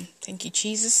am. Thank you,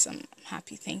 Jesus. I'm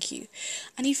happy. Thank you.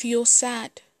 And if you're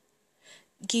sad,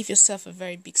 give yourself a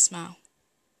very big smile.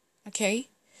 Okay?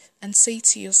 And say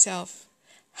to yourself,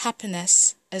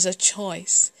 happiness is a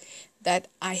choice that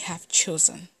I have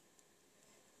chosen.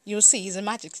 You'll see, it's a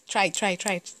magic. Try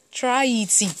it.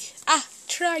 See.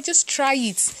 Just try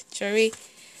it. Jerry,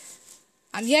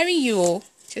 I'm hearing you all.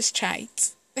 Just try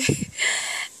it.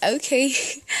 Okay,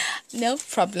 no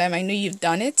problem. I know you've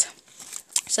done it.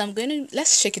 So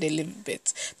let's shake it a little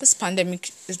bit. This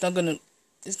pandemic is not gonna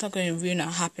ruin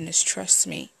our happiness, trust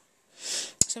me.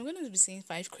 So I'm gonna be saying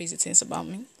 5 crazy things about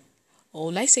me. Or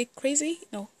will I say crazy?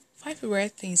 No, 5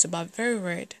 weird things about very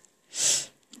weird.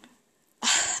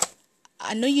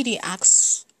 I know you didn't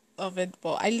ask of it,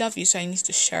 but I love you, so I need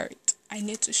to share it.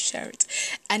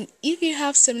 And if you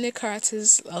have similar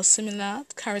characters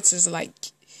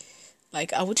like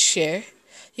I would share,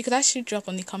 you could actually drop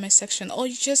on the comment section, or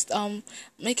you just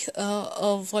make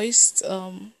a voiced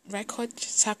record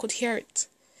so I could hear it.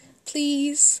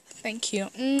 Please, thank you.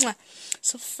 Mwah.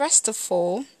 So first of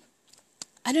all,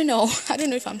 I don't know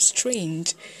if I'm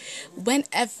strange.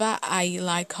 Whenever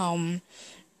I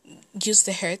use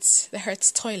the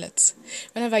Hertz toilet.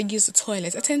 Whenever I use the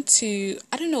toilet, I tend to,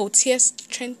 tears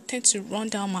tend to run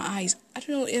down my eyes. I don't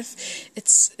know if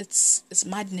it's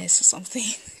madness or something.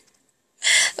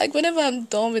 Like whenever I'm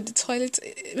done with the toilet,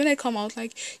 when I come out,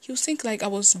 like you think like I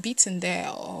was beaten there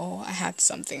or I had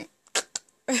something.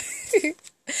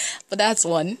 But that's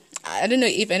one. I don't know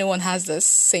if anyone has the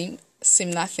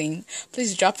similar thing.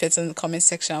 Please drop it in the comment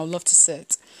section. I would love to see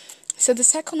it. So the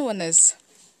second one is,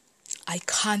 I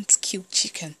can't kill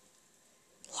chicken.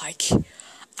 Like,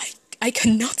 I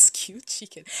cannot kill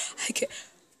chicken.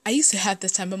 I used to have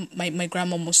this time, my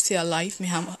grandma was still alive, may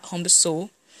have humble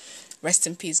soul. Rest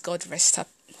in peace, God rest her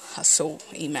soul,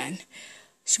 amen.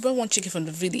 She brought one chicken from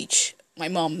the village. My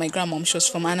grandmom, she was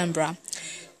from Anambra.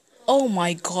 Oh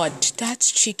my God, that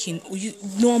chicken you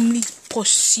normally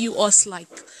pursue us like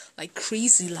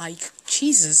crazy, like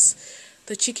Jesus.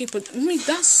 The chicken, but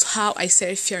that's how I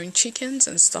started fearing chickens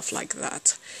and stuff like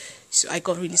that. So I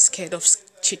got really scared of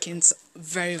chickens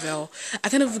very well. I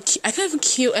can't even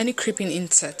kill any creeping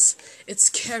insects. It's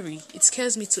scary. It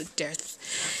scares me to death.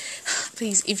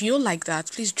 Please, if you're like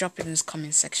that, please drop it in the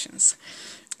comment sections.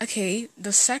 Okay,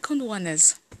 the second one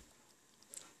is,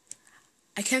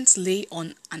 I can't lay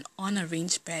on an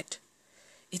unarranged bed.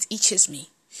 It itches me.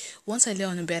 Once I lay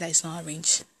on a bed that is not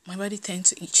arranged, my body tends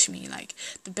to itch me. Like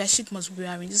the bedsheet must be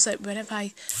arranged. It's like whenever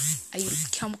I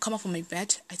come up from my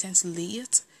bed, I tend to lay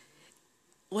it.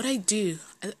 What I do,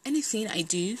 anything I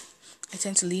do, I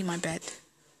tend to lay my bed.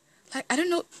 Like I don't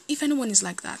know if anyone is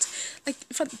like that. Like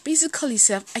if basically,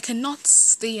 I cannot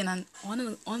stay in an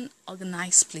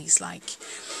unorganized place. Like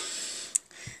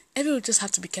everyone just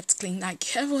have to be kept clean.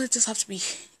 Like everyone just have to be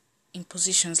in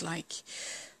positions. Like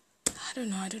I don't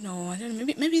know.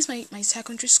 Maybe it's my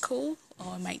secondary school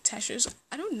or my tertiary.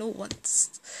 I don't know what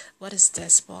is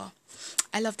this, but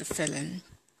I love the feeling.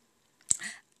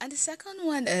 And the second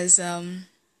one is the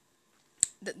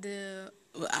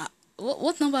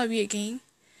what number are we again?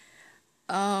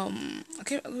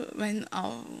 Okay, when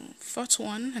fourth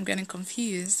one, I'm getting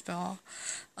confused, but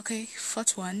okay,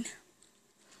 fourth one.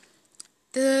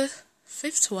 The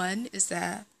fifth one is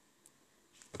that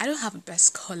I don't have a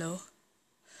best color.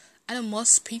 I know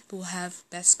most people have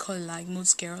best color, like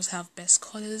most girls have best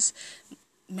colors,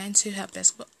 men too have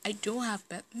best, but I don't have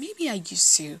best. Maybe I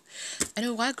used to. I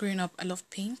know while growing up, I love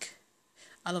pink,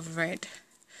 I love red.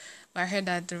 But I heard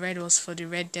that the red was for the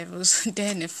Red Devils.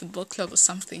 They're in a football club or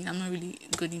something. I'm not really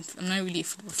a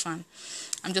football fan.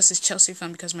 I'm just a Chelsea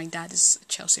fan because my dad is a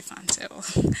Chelsea fan. So,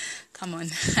 come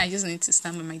on, I just need to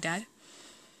stand by my dad.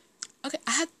 Okay,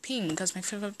 I had pink as my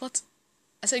favorite, but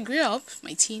as I grew up,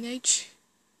 my teenage,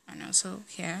 and also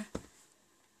here,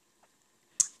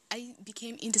 I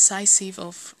became indecisive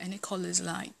of any colors.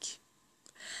 Like,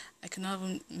 I cannot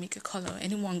even make a color.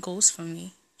 Anyone goes for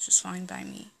me, it's just fine by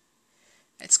me.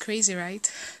 It's crazy,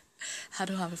 right? I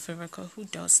don't have a favorite color. Who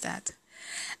does that?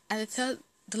 And the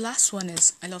last one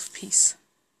is I love peace.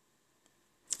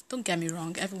 Don't get me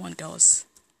wrong, everyone does.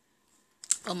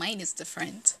 But mine is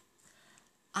different.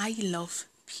 I love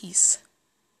peace.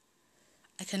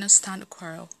 I cannot stand a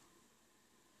quarrel.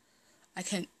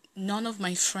 None of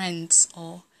my friends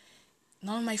from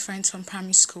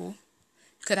primary school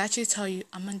could actually tell you,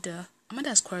 Amanda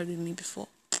has quarreled with me before.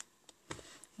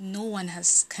 No one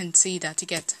can say that. You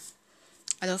get,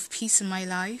 I love peace in my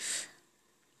life.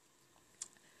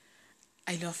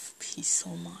 I love peace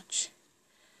so much.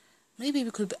 Maybe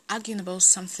we could be arguing about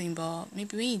something, but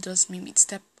maybe when it does make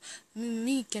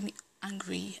me get me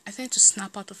angry, I tend to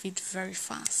snap out of it very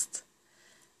fast.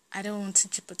 I don't want to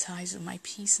jeopardize my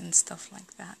peace and stuff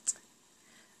like that.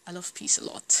 I love peace a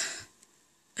lot.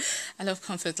 I love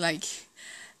comfort. Like,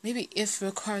 maybe if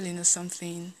we're quarreling or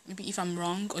something, maybe if I'm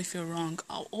wrong or if you're wrong,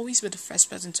 I'll always be the first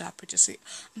person to approach and say,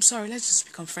 I'm sorry, let's just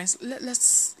become friends.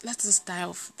 Let's just die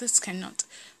off. This cannot.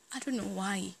 I don't know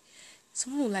why.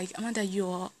 Some people like, Amanda,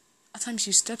 at times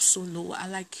you step so low.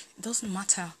 It doesn't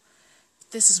matter.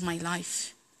 This is my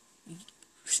life.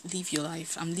 Live your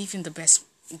life. I'm living the best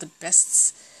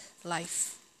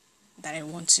life that I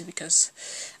want to, because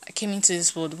I came into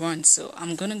this world once, so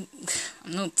I'm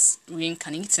not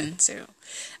reincarnating, so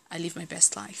I live my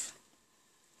best life.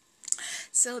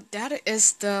 So that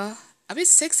is are we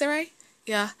six, right?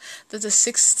 Yeah, that's the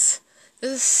sixth.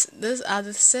 Those are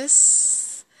the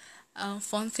six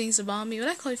fun things about me. What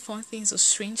I call it, fun things or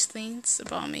strange things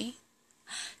about me.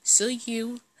 So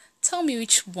you tell me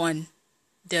which one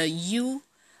you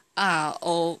are,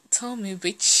 or tell me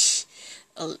which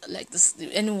like this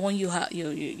anyone you are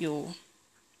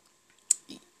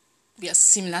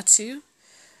similar to.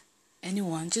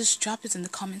 Anyone, just drop it in the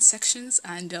comment sections,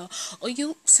 and or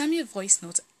you send me a voice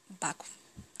note back.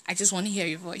 I just want to hear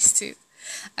your voice too.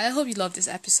 I hope you love this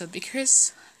episode,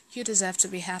 because you deserve to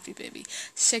be happy, baby.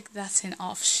 Shake that thing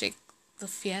off, shake the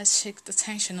fears, shake the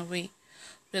tension away.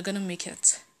 We're gonna make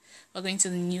it. We're going to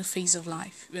the new phase of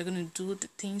life. We're gonna do the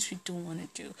things we don't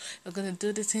want to do. We're gonna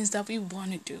do the things that we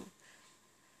want to do.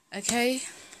 Okay,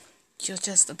 you're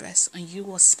just the best, and you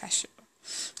are special.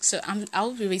 So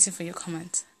I'll be waiting for your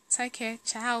comment. Take care.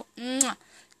 Ciao. Mwah.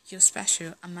 You're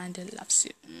special. Amanda loves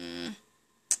you.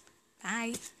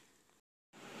 Bye.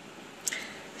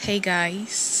 Hey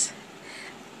guys,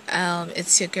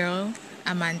 it's your girl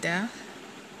Amanda.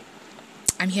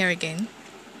 I'm here again.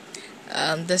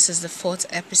 This is the 4th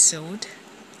episode,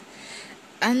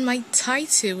 and my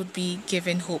title would be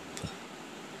Giving Hope.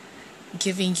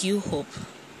 Giving you hope.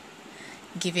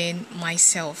 Giving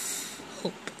myself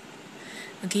hope.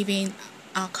 Giving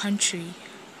our country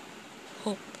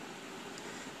hope.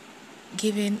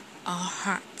 Giving our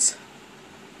heart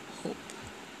hope.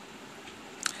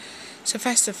 So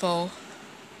first of all,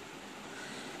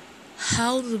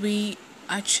 how do we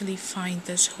actually find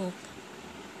this hope?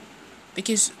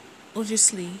 Because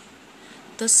obviously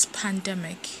this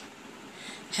pandemic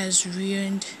has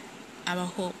ruined our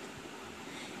hope.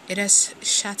 It has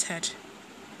shattered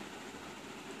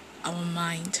our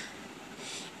mind.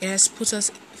 It has put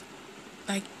us,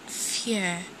 like,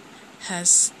 fear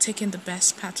has taken the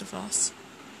best part of us.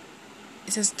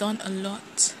 It has done a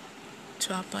lot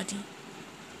to our body.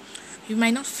 We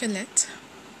might not feel it.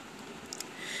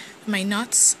 We might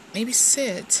not maybe see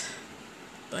it,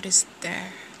 but it's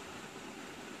there.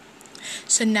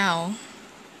 So now,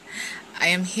 I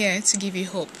am here to give you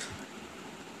hope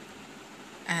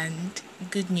and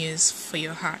good news for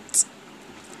your heart.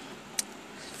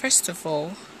 First of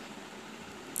all,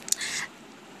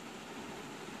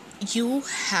 You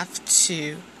have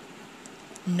to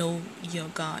know your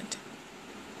God.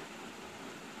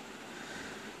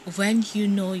 When you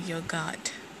know your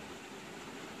God,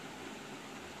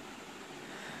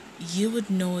 you would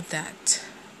know that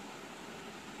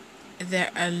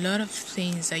there are a lot of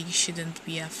things that you shouldn't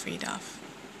be afraid of.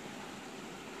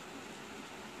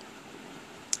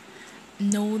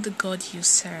 Know the God you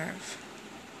serve.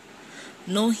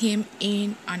 Know Him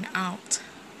in and out.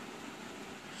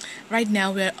 Right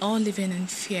now, we're all living in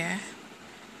fear,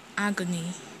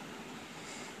 agony,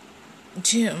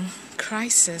 doom,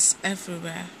 crisis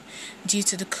everywhere due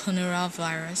to the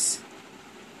coronavirus.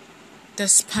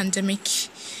 This pandemic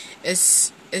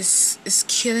is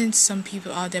killing some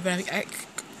people out there, but I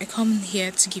come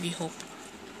here to give you hope.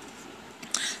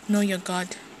 Know your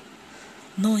God.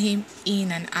 Know Him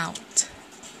in and out.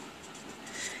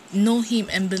 Know Him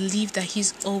and believe that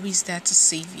He's always there to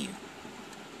save you.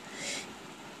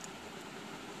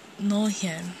 Know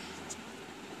Him.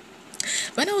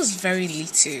 When I was very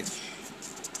little,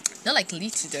 not like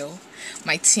little though,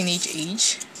 my teenage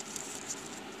age,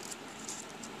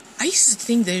 I used to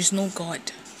think there is no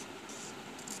God.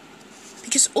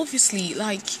 Because obviously,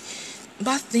 like,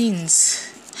 bad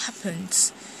things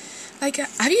happened. Like,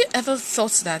 have you ever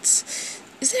thought that,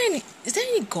 is there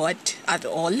any God at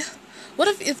all? What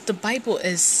if the Bible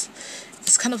is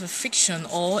kind of a fiction,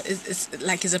 or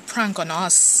is a prank on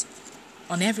us,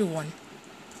 on everyone?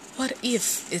 What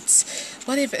if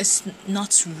it's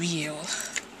not real?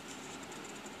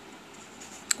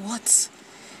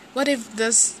 What if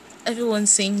there's everyone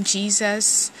saying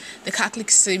Jesus, the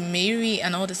Catholics say Mary,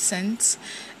 and all the saints,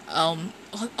 all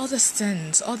the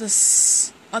saints, all the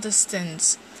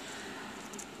saints,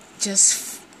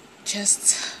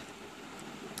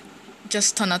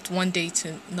 just turn out one day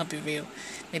to not be real.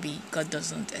 Maybe God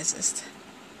doesn't exist.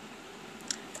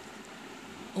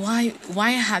 Why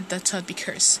I had that thought?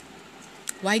 Because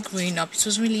why growing up, it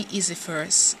was really easy for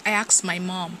us. I asked my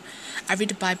mom. I read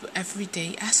the Bible every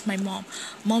day. I asked my mom,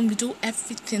 we do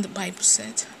everything the Bible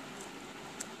said.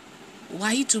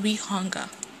 Why do we hunger?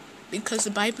 Because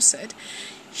the Bible said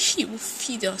He will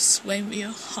feed us when we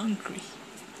are hungry.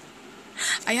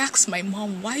 I asked my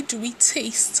mom, why do we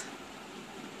taste?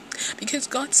 Because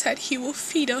God said He will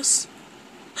feed us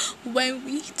when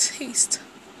we taste.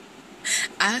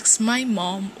 I asked my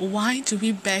mom, why do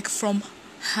we beg from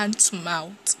hand to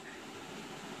mouth?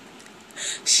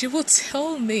 She will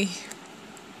tell me.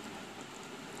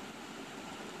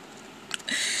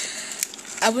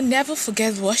 I will never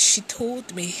forget what she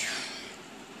told me.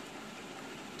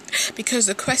 Because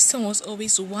the question was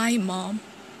always, why, Mom?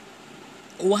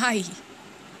 Why?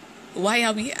 Why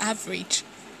are we average?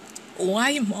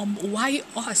 Why, Mom? Why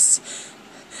us?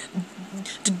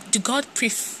 Do God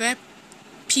prefer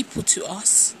people to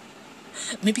us?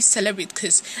 Maybe celebrate,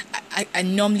 because I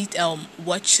normally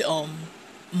watch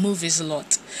movies a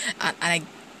lot, and I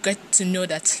get to know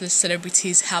that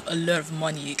celebrities have a lot of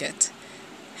money, you get.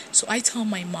 So I tell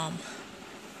my mom,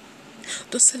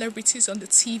 those celebrities on the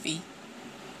TV,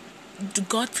 do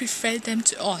God prefer them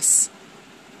to us?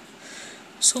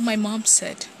 So my mom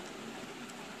said,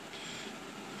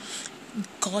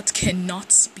 God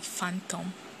cannot be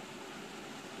phantom.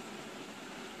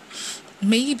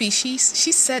 Maybe she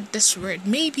said this word,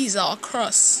 maybe it's our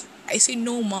cross. I say,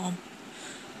 no, Mom,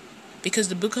 because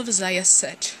the book of Isaiah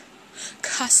said,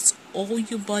 cast all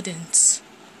your burdens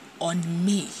on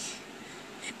me,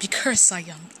 because I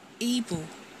am able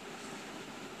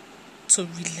to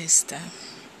release them.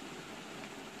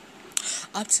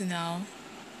 Up to now,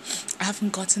 I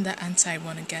haven't gotten the answer I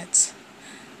want to get.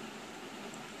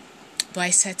 But I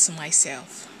said to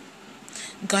myself,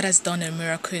 God has done a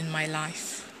miracle in my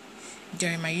life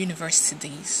during my university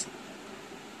days.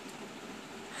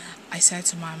 I said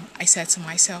to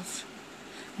myself,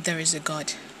 there is a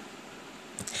God.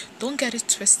 Don't get it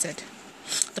twisted.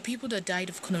 The people that died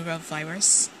of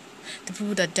coronavirus, the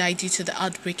people that died due to the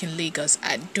outbreak in Lagos,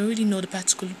 I don't really know the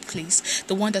particular place.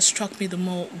 The one that struck me the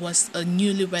more was a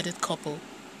newly wedded couple.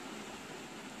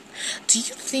 Do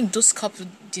you think those couple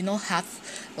did not have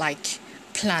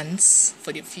plans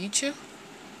for their future?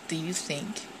 Do you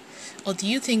think? Or do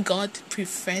you think God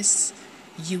prefers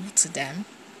you to them?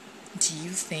 Do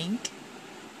you think?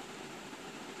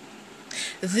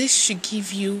 This should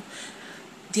give you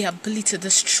the ability, the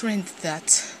strength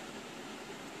that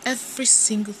every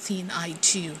single thing I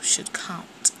do should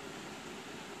count.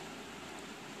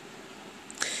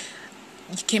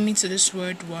 You came into this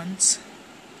world once.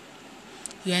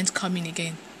 You ain't coming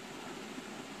again.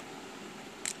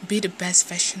 Be the best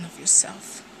version of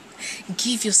yourself.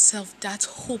 Give yourself that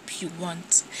hope you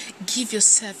want. Give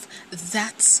yourself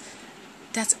that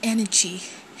energy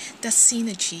that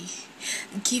synergy.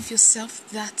 Give yourself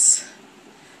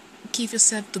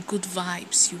the good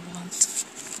vibes you want.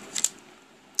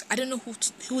 I don't know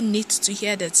who needs to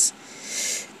hear this,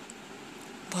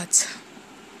 but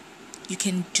you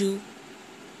can do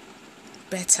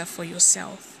better for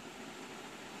yourself.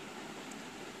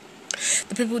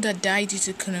 The people that died due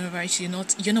to coronavirus,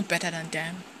 you're not better than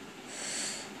them.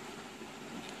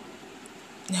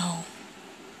 No.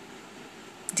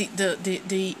 The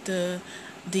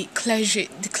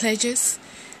clergies,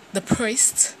 the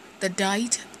priests that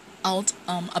died out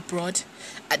abroad.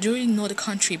 I don't really know the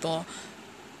country, but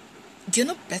you're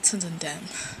not better than them.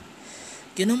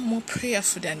 You're not more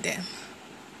prayerful than them.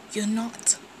 You're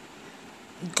not.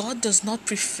 God does not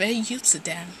prefer you to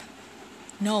them.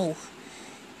 No.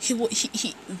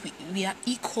 We are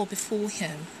equal before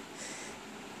Him.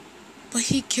 But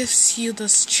He gives you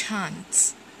this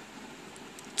chance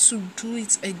to do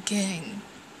it again.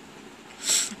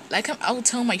 Like I will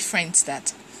tell my friends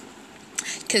that,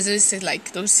 because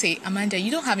they'll say, Amanda,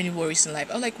 you don't have any worries in life.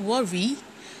 I'm like, worry?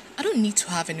 I don't need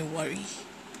to have any worry.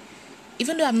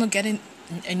 Even though I'm not getting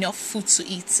enough food to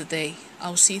eat today,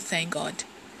 I'll say thank God.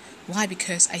 Why?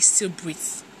 Because I still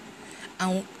breathe.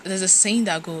 And there's a saying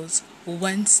that goes,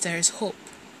 once there is hope,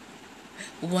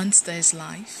 once there is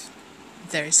life,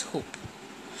 there is hope.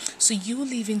 So you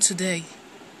living today,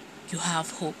 you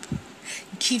have hope.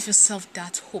 Give yourself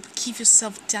that hope. Give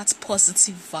yourself that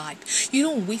positive vibe. You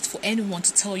don't wait for anyone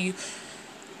to tell you,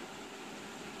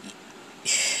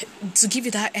 to give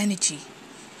you that energy.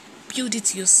 Build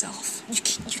it yourself. You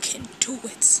can do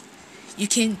it. You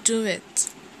can do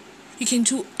it. You can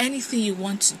do anything you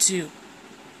want to do.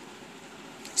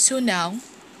 So now,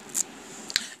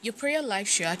 your prayer life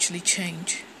should actually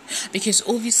change. Because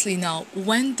obviously now,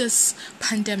 when this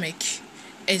pandemic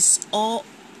is all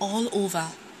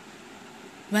over,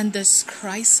 when this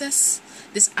crisis,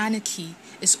 this anarchy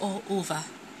is all over,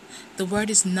 the world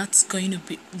is not going to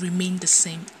remain the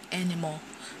same anymore.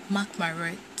 Mark my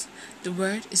words, the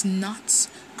world is not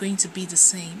going to be the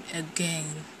same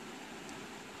again.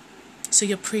 So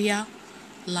your prayer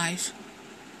life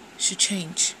should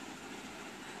change.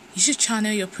 You should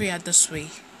channel your prayer this way.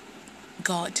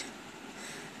 God,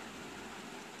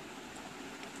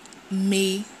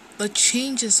 may the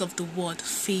changes of the world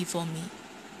favor me.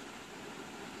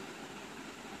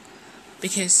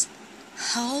 Because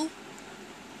how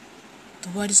the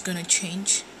world is going to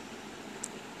change,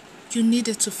 you need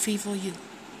it to favor you.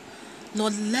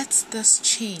 Lord, let this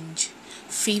change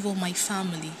favor my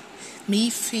family. May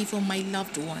it favor my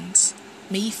loved ones.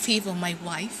 May it favor my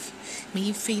wife. May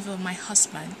it favor my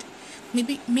husband. May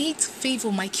it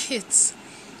favor my kids.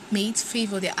 May it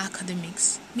favor their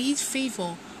academics. May it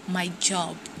favor my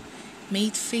job. May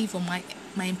it favor my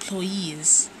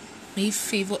employees. May it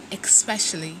favor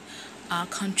especially our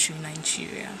country,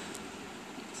 Nigeria.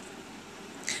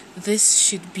 This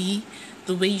should be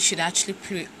the way you should actually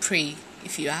pray,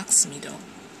 if you ask me though.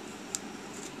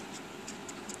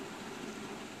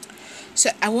 So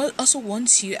I will also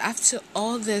want you, after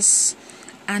all this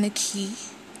anarchy,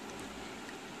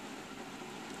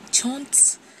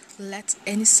 don't let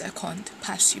any second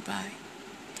pass you by.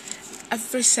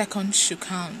 Every second should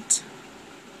count.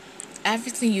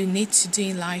 Everything you need to do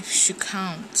in life should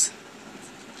count.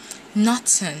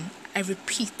 Nothing, I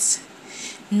repeat,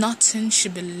 nothing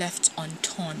should be left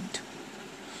unturned.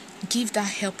 Give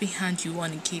that helping hand you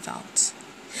want to give out.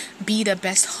 Be the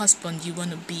best husband you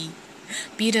want to be.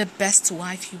 Be the best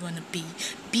wife you want to be.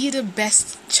 Be the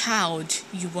best child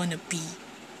you want to be.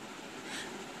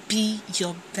 Be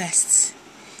your best.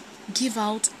 Give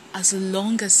out as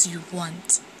long as you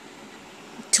want.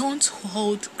 Don't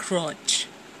hold grudge.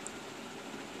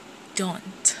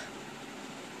 Don't.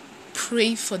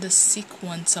 Pray for the sick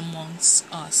ones amongst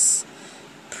us.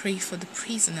 Pray for the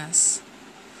prisoners.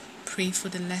 Pray for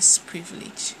the less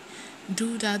privileged.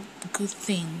 Do that good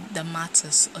thing that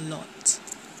matters a lot.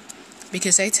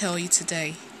 Because I tell you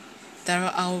today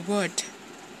that our word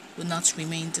will not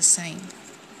remain the same.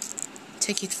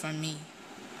 Take it from me.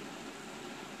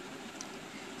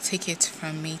 Take it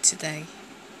from me today.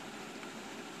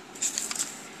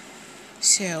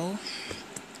 So,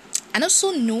 and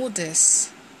also know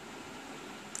this.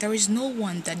 There is no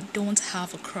one that don't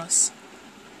have a cross.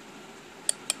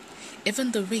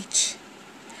 Even the rich,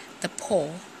 the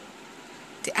poor,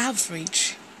 the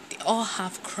average, they all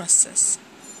have crosses.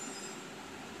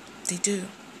 They do.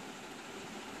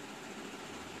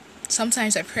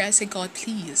 Sometimes I pray, I say, God,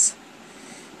 please,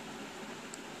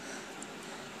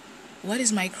 what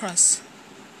is my cross?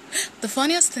 The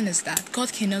funniest thing is that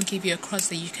God cannot give you a cross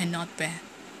that you cannot bear.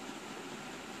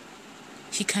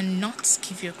 He cannot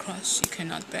give you a cross you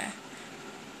cannot bear.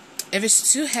 If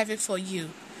it's too heavy for you,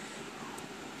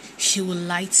 He will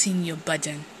lighten your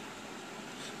burden.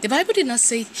 The Bible did not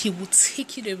say He will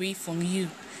take it away from you.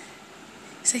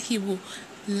 It said He will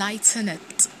lighten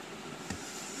it.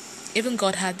 Even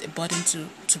God had a burden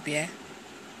to bear.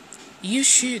 You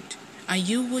should, and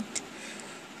you would.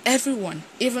 Everyone,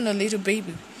 even a little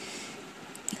baby,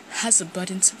 has a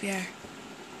burden to bear.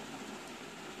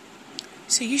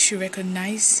 So you should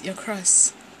recognize your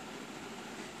cross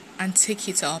and take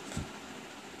it up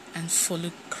and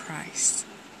follow Christ.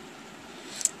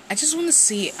 I just want to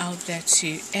say out there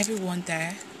to everyone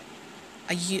there,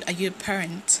 are you a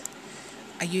parent?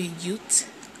 Are you a youth?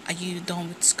 Are you done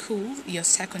with school, your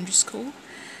secondary school?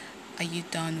 Are you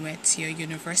done with your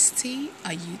university?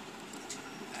 Are you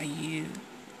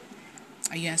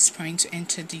aspiring to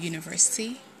enter the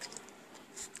university?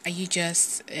 Are you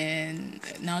just in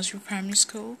nursery primary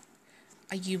school?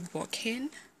 Are you working?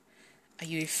 Are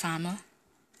you a farmer?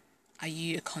 Are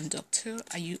you a conductor?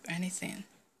 Are you anything?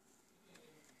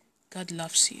 God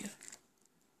loves you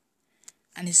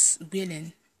and is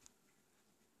willing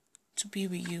to be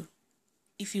with you.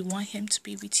 If you want Him to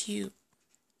be with you,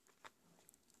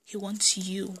 He wants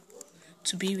you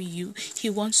to be with you. He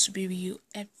wants to be with you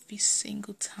every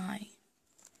single time.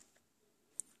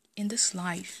 In this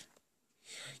life,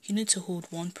 you need to hold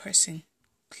one person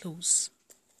close.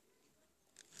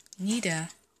 Neither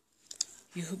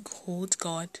you hold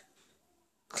God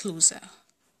closer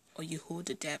or you hold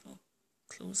the devil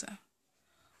closer.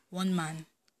 One man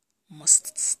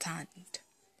must stand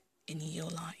in your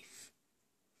life.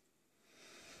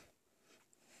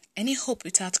 Any hope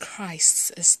without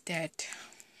Christ is dead.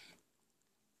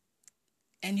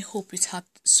 Any hope without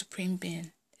Supreme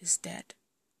Being is dead.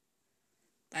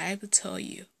 But I will tell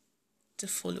you to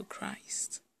follow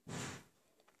Christ,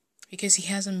 because He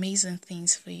has amazing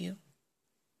things for you.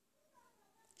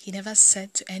 He never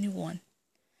said to anyone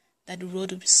that the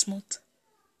road will be smooth.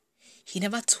 He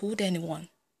never told anyone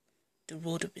the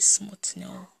road will be smooth.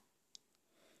 No.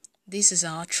 This is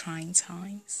our trying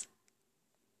times.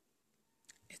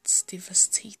 It's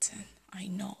devastating, I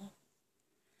know.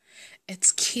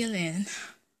 It's killing,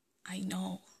 I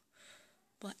know.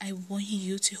 But I want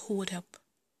you to hold up,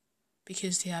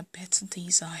 because there are better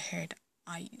days ahead.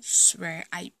 I swear,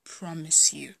 I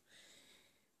promise you.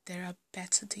 There are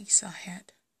better days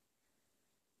ahead.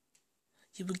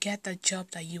 You will get the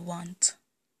job that you want.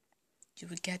 You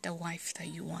will get the wife that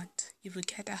you want. You will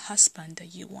get a husband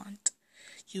that you want.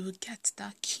 You will get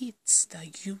the kids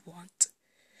that you want.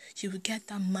 You will get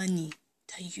that money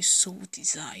that you so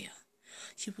desire.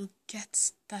 You will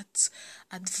get that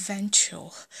adventure,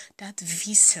 that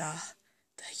visa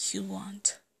that you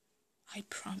want. I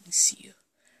promise you.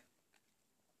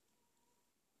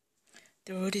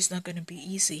 The road is not going to be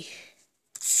easy.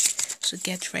 So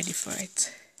get ready for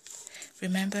it.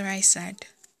 Remember I said,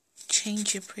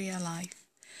 change your prayer life.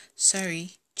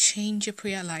 Change your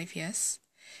prayer life, yes.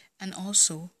 And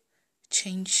also,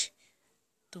 change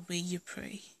the way you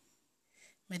pray.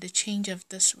 May the change of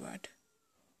this word,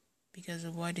 because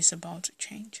the word is about to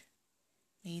change,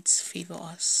 may it favor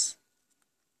us.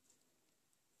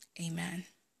 Amen.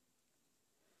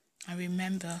 And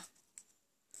remember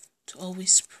to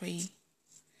always pray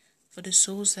for the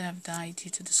souls that have died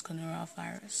due to this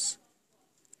coronavirus.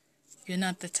 You're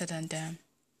not better than them.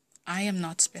 I am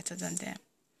not better than them.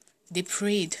 They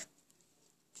prayed.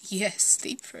 Yes,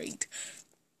 they prayed.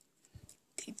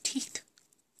 They did.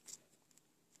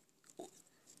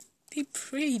 They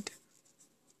prayed.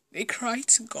 They cried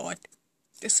to God.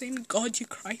 The same God you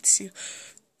cried to.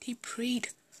 They prayed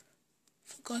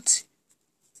for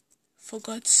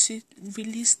God to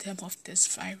release them of this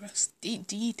virus. They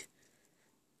did.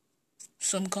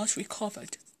 Some got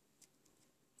recovered,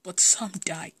 but some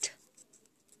died.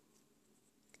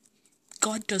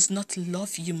 God does not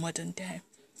love you more than them.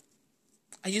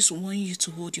 I just want you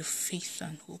to hold your faith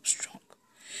and hope strong.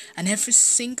 And every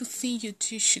single thing you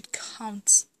do should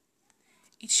count.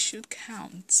 It should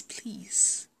count,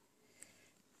 please.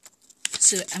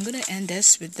 So I'm going to end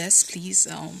this with this, please.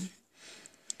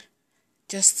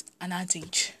 Just an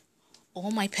adage. All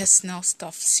my personal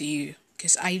stuff to you,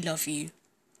 because I love you.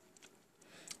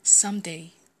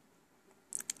 Someday,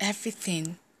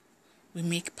 everything will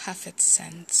make perfect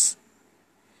sense.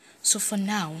 So for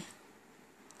now,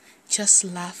 just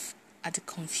laugh at the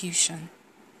confusion,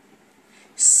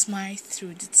 smile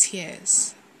through the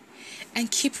tears,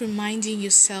 and keep reminding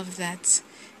yourself that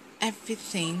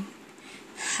everything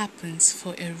happens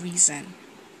for a reason.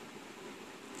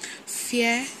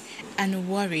 Fear and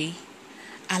worry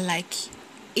are like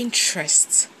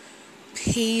interest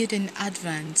paid in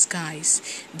advance, guys.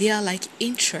 They are like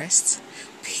interest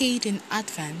paid in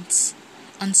advance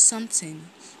on something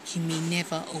you may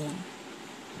never own.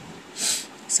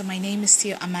 So my name is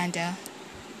still Amanda,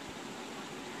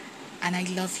 and I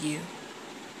love you.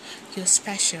 You're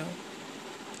special.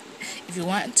 If you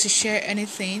want to share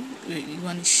anything you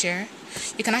want to share,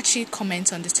 you can actually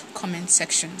comment on the comment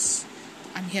sections.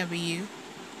 I'm here with you,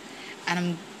 and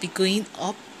I'm be going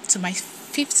up to my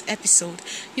 5th episode.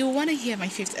 You will want to hear my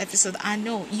 5th episode. I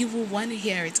know you will want to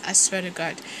hear it. I swear to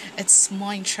God, it's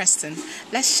more interesting.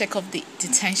 Let's check off the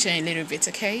tension a little bit,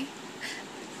 okay?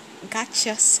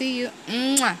 Gotcha. See you.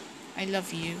 Mwah. I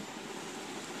love you.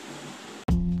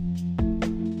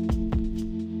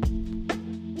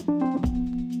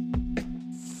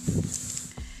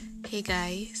 Hey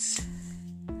guys,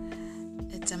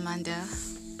 it's Amanda.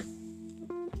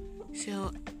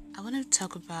 So I want to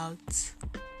talk about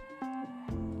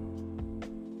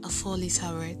a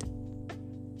 4-letter word.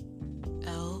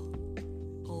 Love.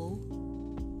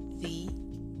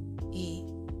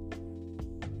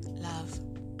 Love.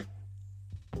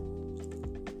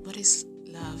 What is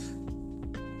love?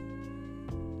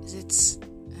 Is it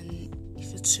an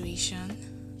infatuation?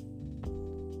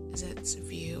 Is it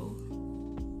real?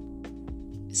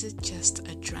 Is it just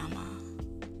a drama?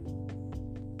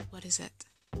 What is it?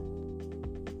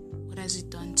 What has it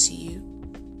done to you?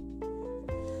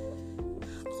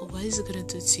 Or what is it going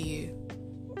to do to you?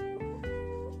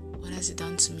 What has it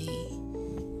done to me?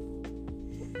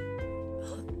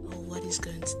 Or what is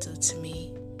going to do to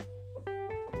me?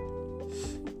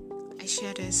 I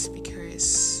share this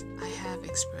because I have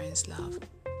experienced love.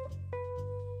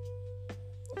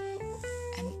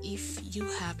 And if you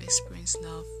have experienced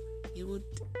love, you would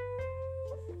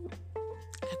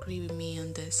agree with me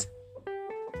on this.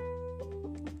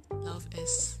 Love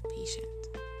is patient.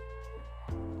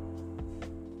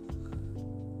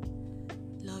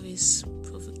 Love is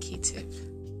provocative.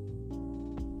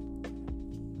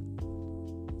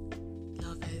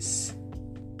 Love is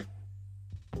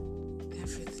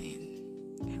everything.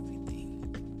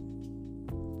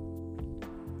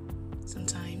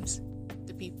 Sometimes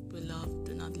the people we love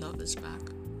do not love us back.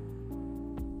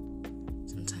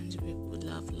 Sometimes people we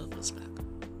love us back.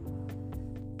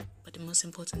 But the most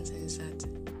important thing is that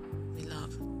we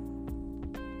love.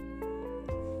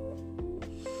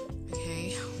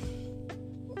 Okay?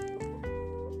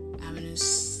 I'm going to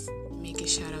make a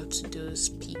shout out to those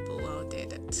people out there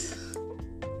that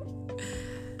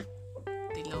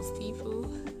they love people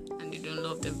and they don't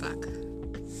love them back.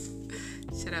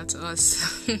 Shout out to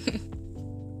us.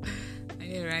 I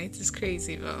know, right? It's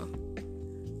crazy, but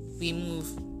we move.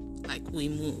 Like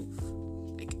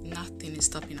nothing is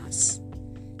stopping us.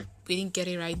 If we didn't get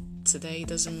it right today,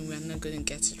 doesn't mean we're not going to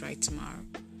get it right tomorrow.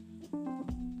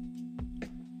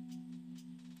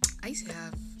 I used to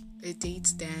have a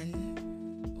date then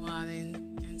while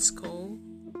in school.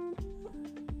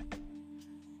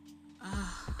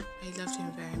 I loved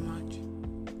him very much,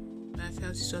 but I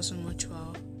felt it wasn't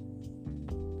mutual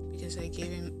because I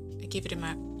gave it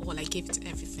my all. I gave it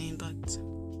everything, but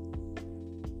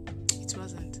it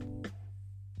wasn't.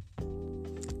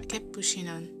 I kept pushing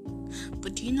on,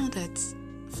 but do you know that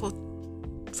for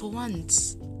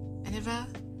once I never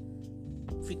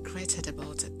regretted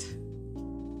about it?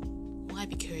 Why?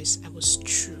 Because I was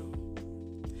true.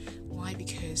 Why?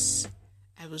 Because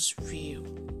I was real.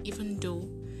 Even though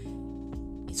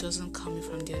it wasn't coming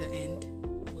from the other end,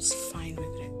 I was fine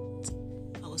with it.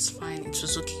 I was fine. It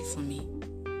was okay for me.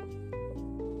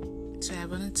 So I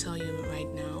want to tell you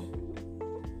right now,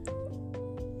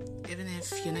 even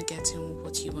if you're not getting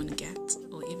what you want to get,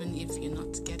 or even if you're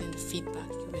not getting the feedback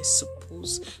you were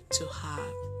supposed to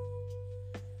have,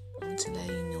 I want to let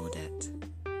you know that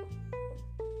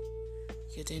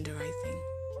you're doing the right thing.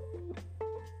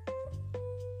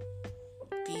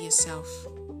 Be yourself.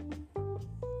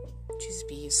 Just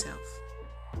be yourself.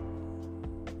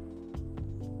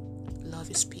 Love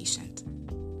is patient.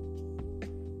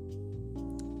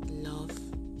 Love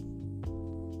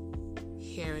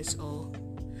hears all.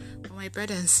 But my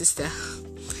brother and sister,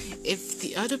 if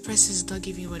the other person is not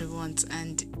giving you what they want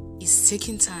and it's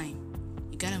taking time,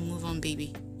 you gotta move on,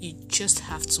 baby. You just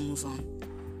have to move on,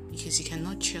 because you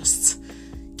cannot just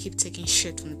keep taking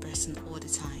shit from the person all the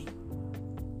time.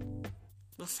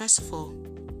 But first of all,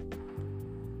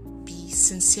 be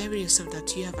sincere with yourself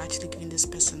that you have actually given this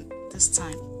person this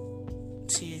time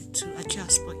to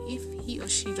adjust. But if he or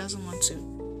she doesn't want to,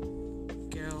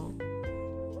 girl,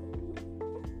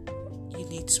 you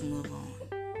need to move on.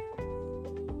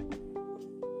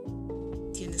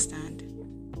 Do you understand?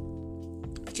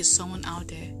 Because someone out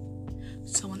there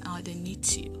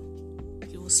needs you.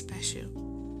 You're special.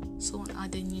 Someone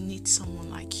out there, you need someone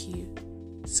like you.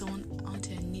 Someone out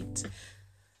there needs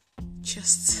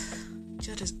just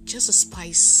a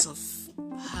spice of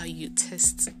how you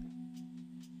taste.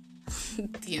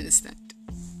 Do you understand?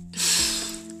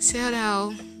 Say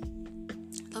hello.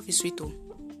 Love is sweet though.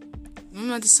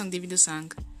 Remember this song Davido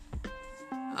sang?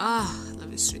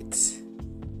 Love is sweet.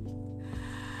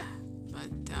 But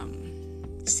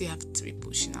still have to be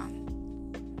pushing on.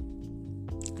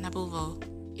 And above all,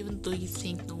 even though you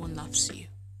think no one loves you,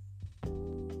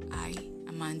 I,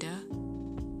 Amanda,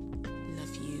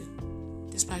 love you.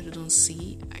 Despite you don't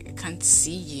see, I can't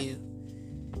see you.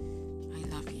 I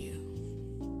love you.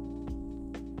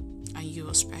 And you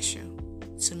are special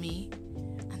to me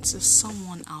and to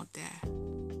someone out there.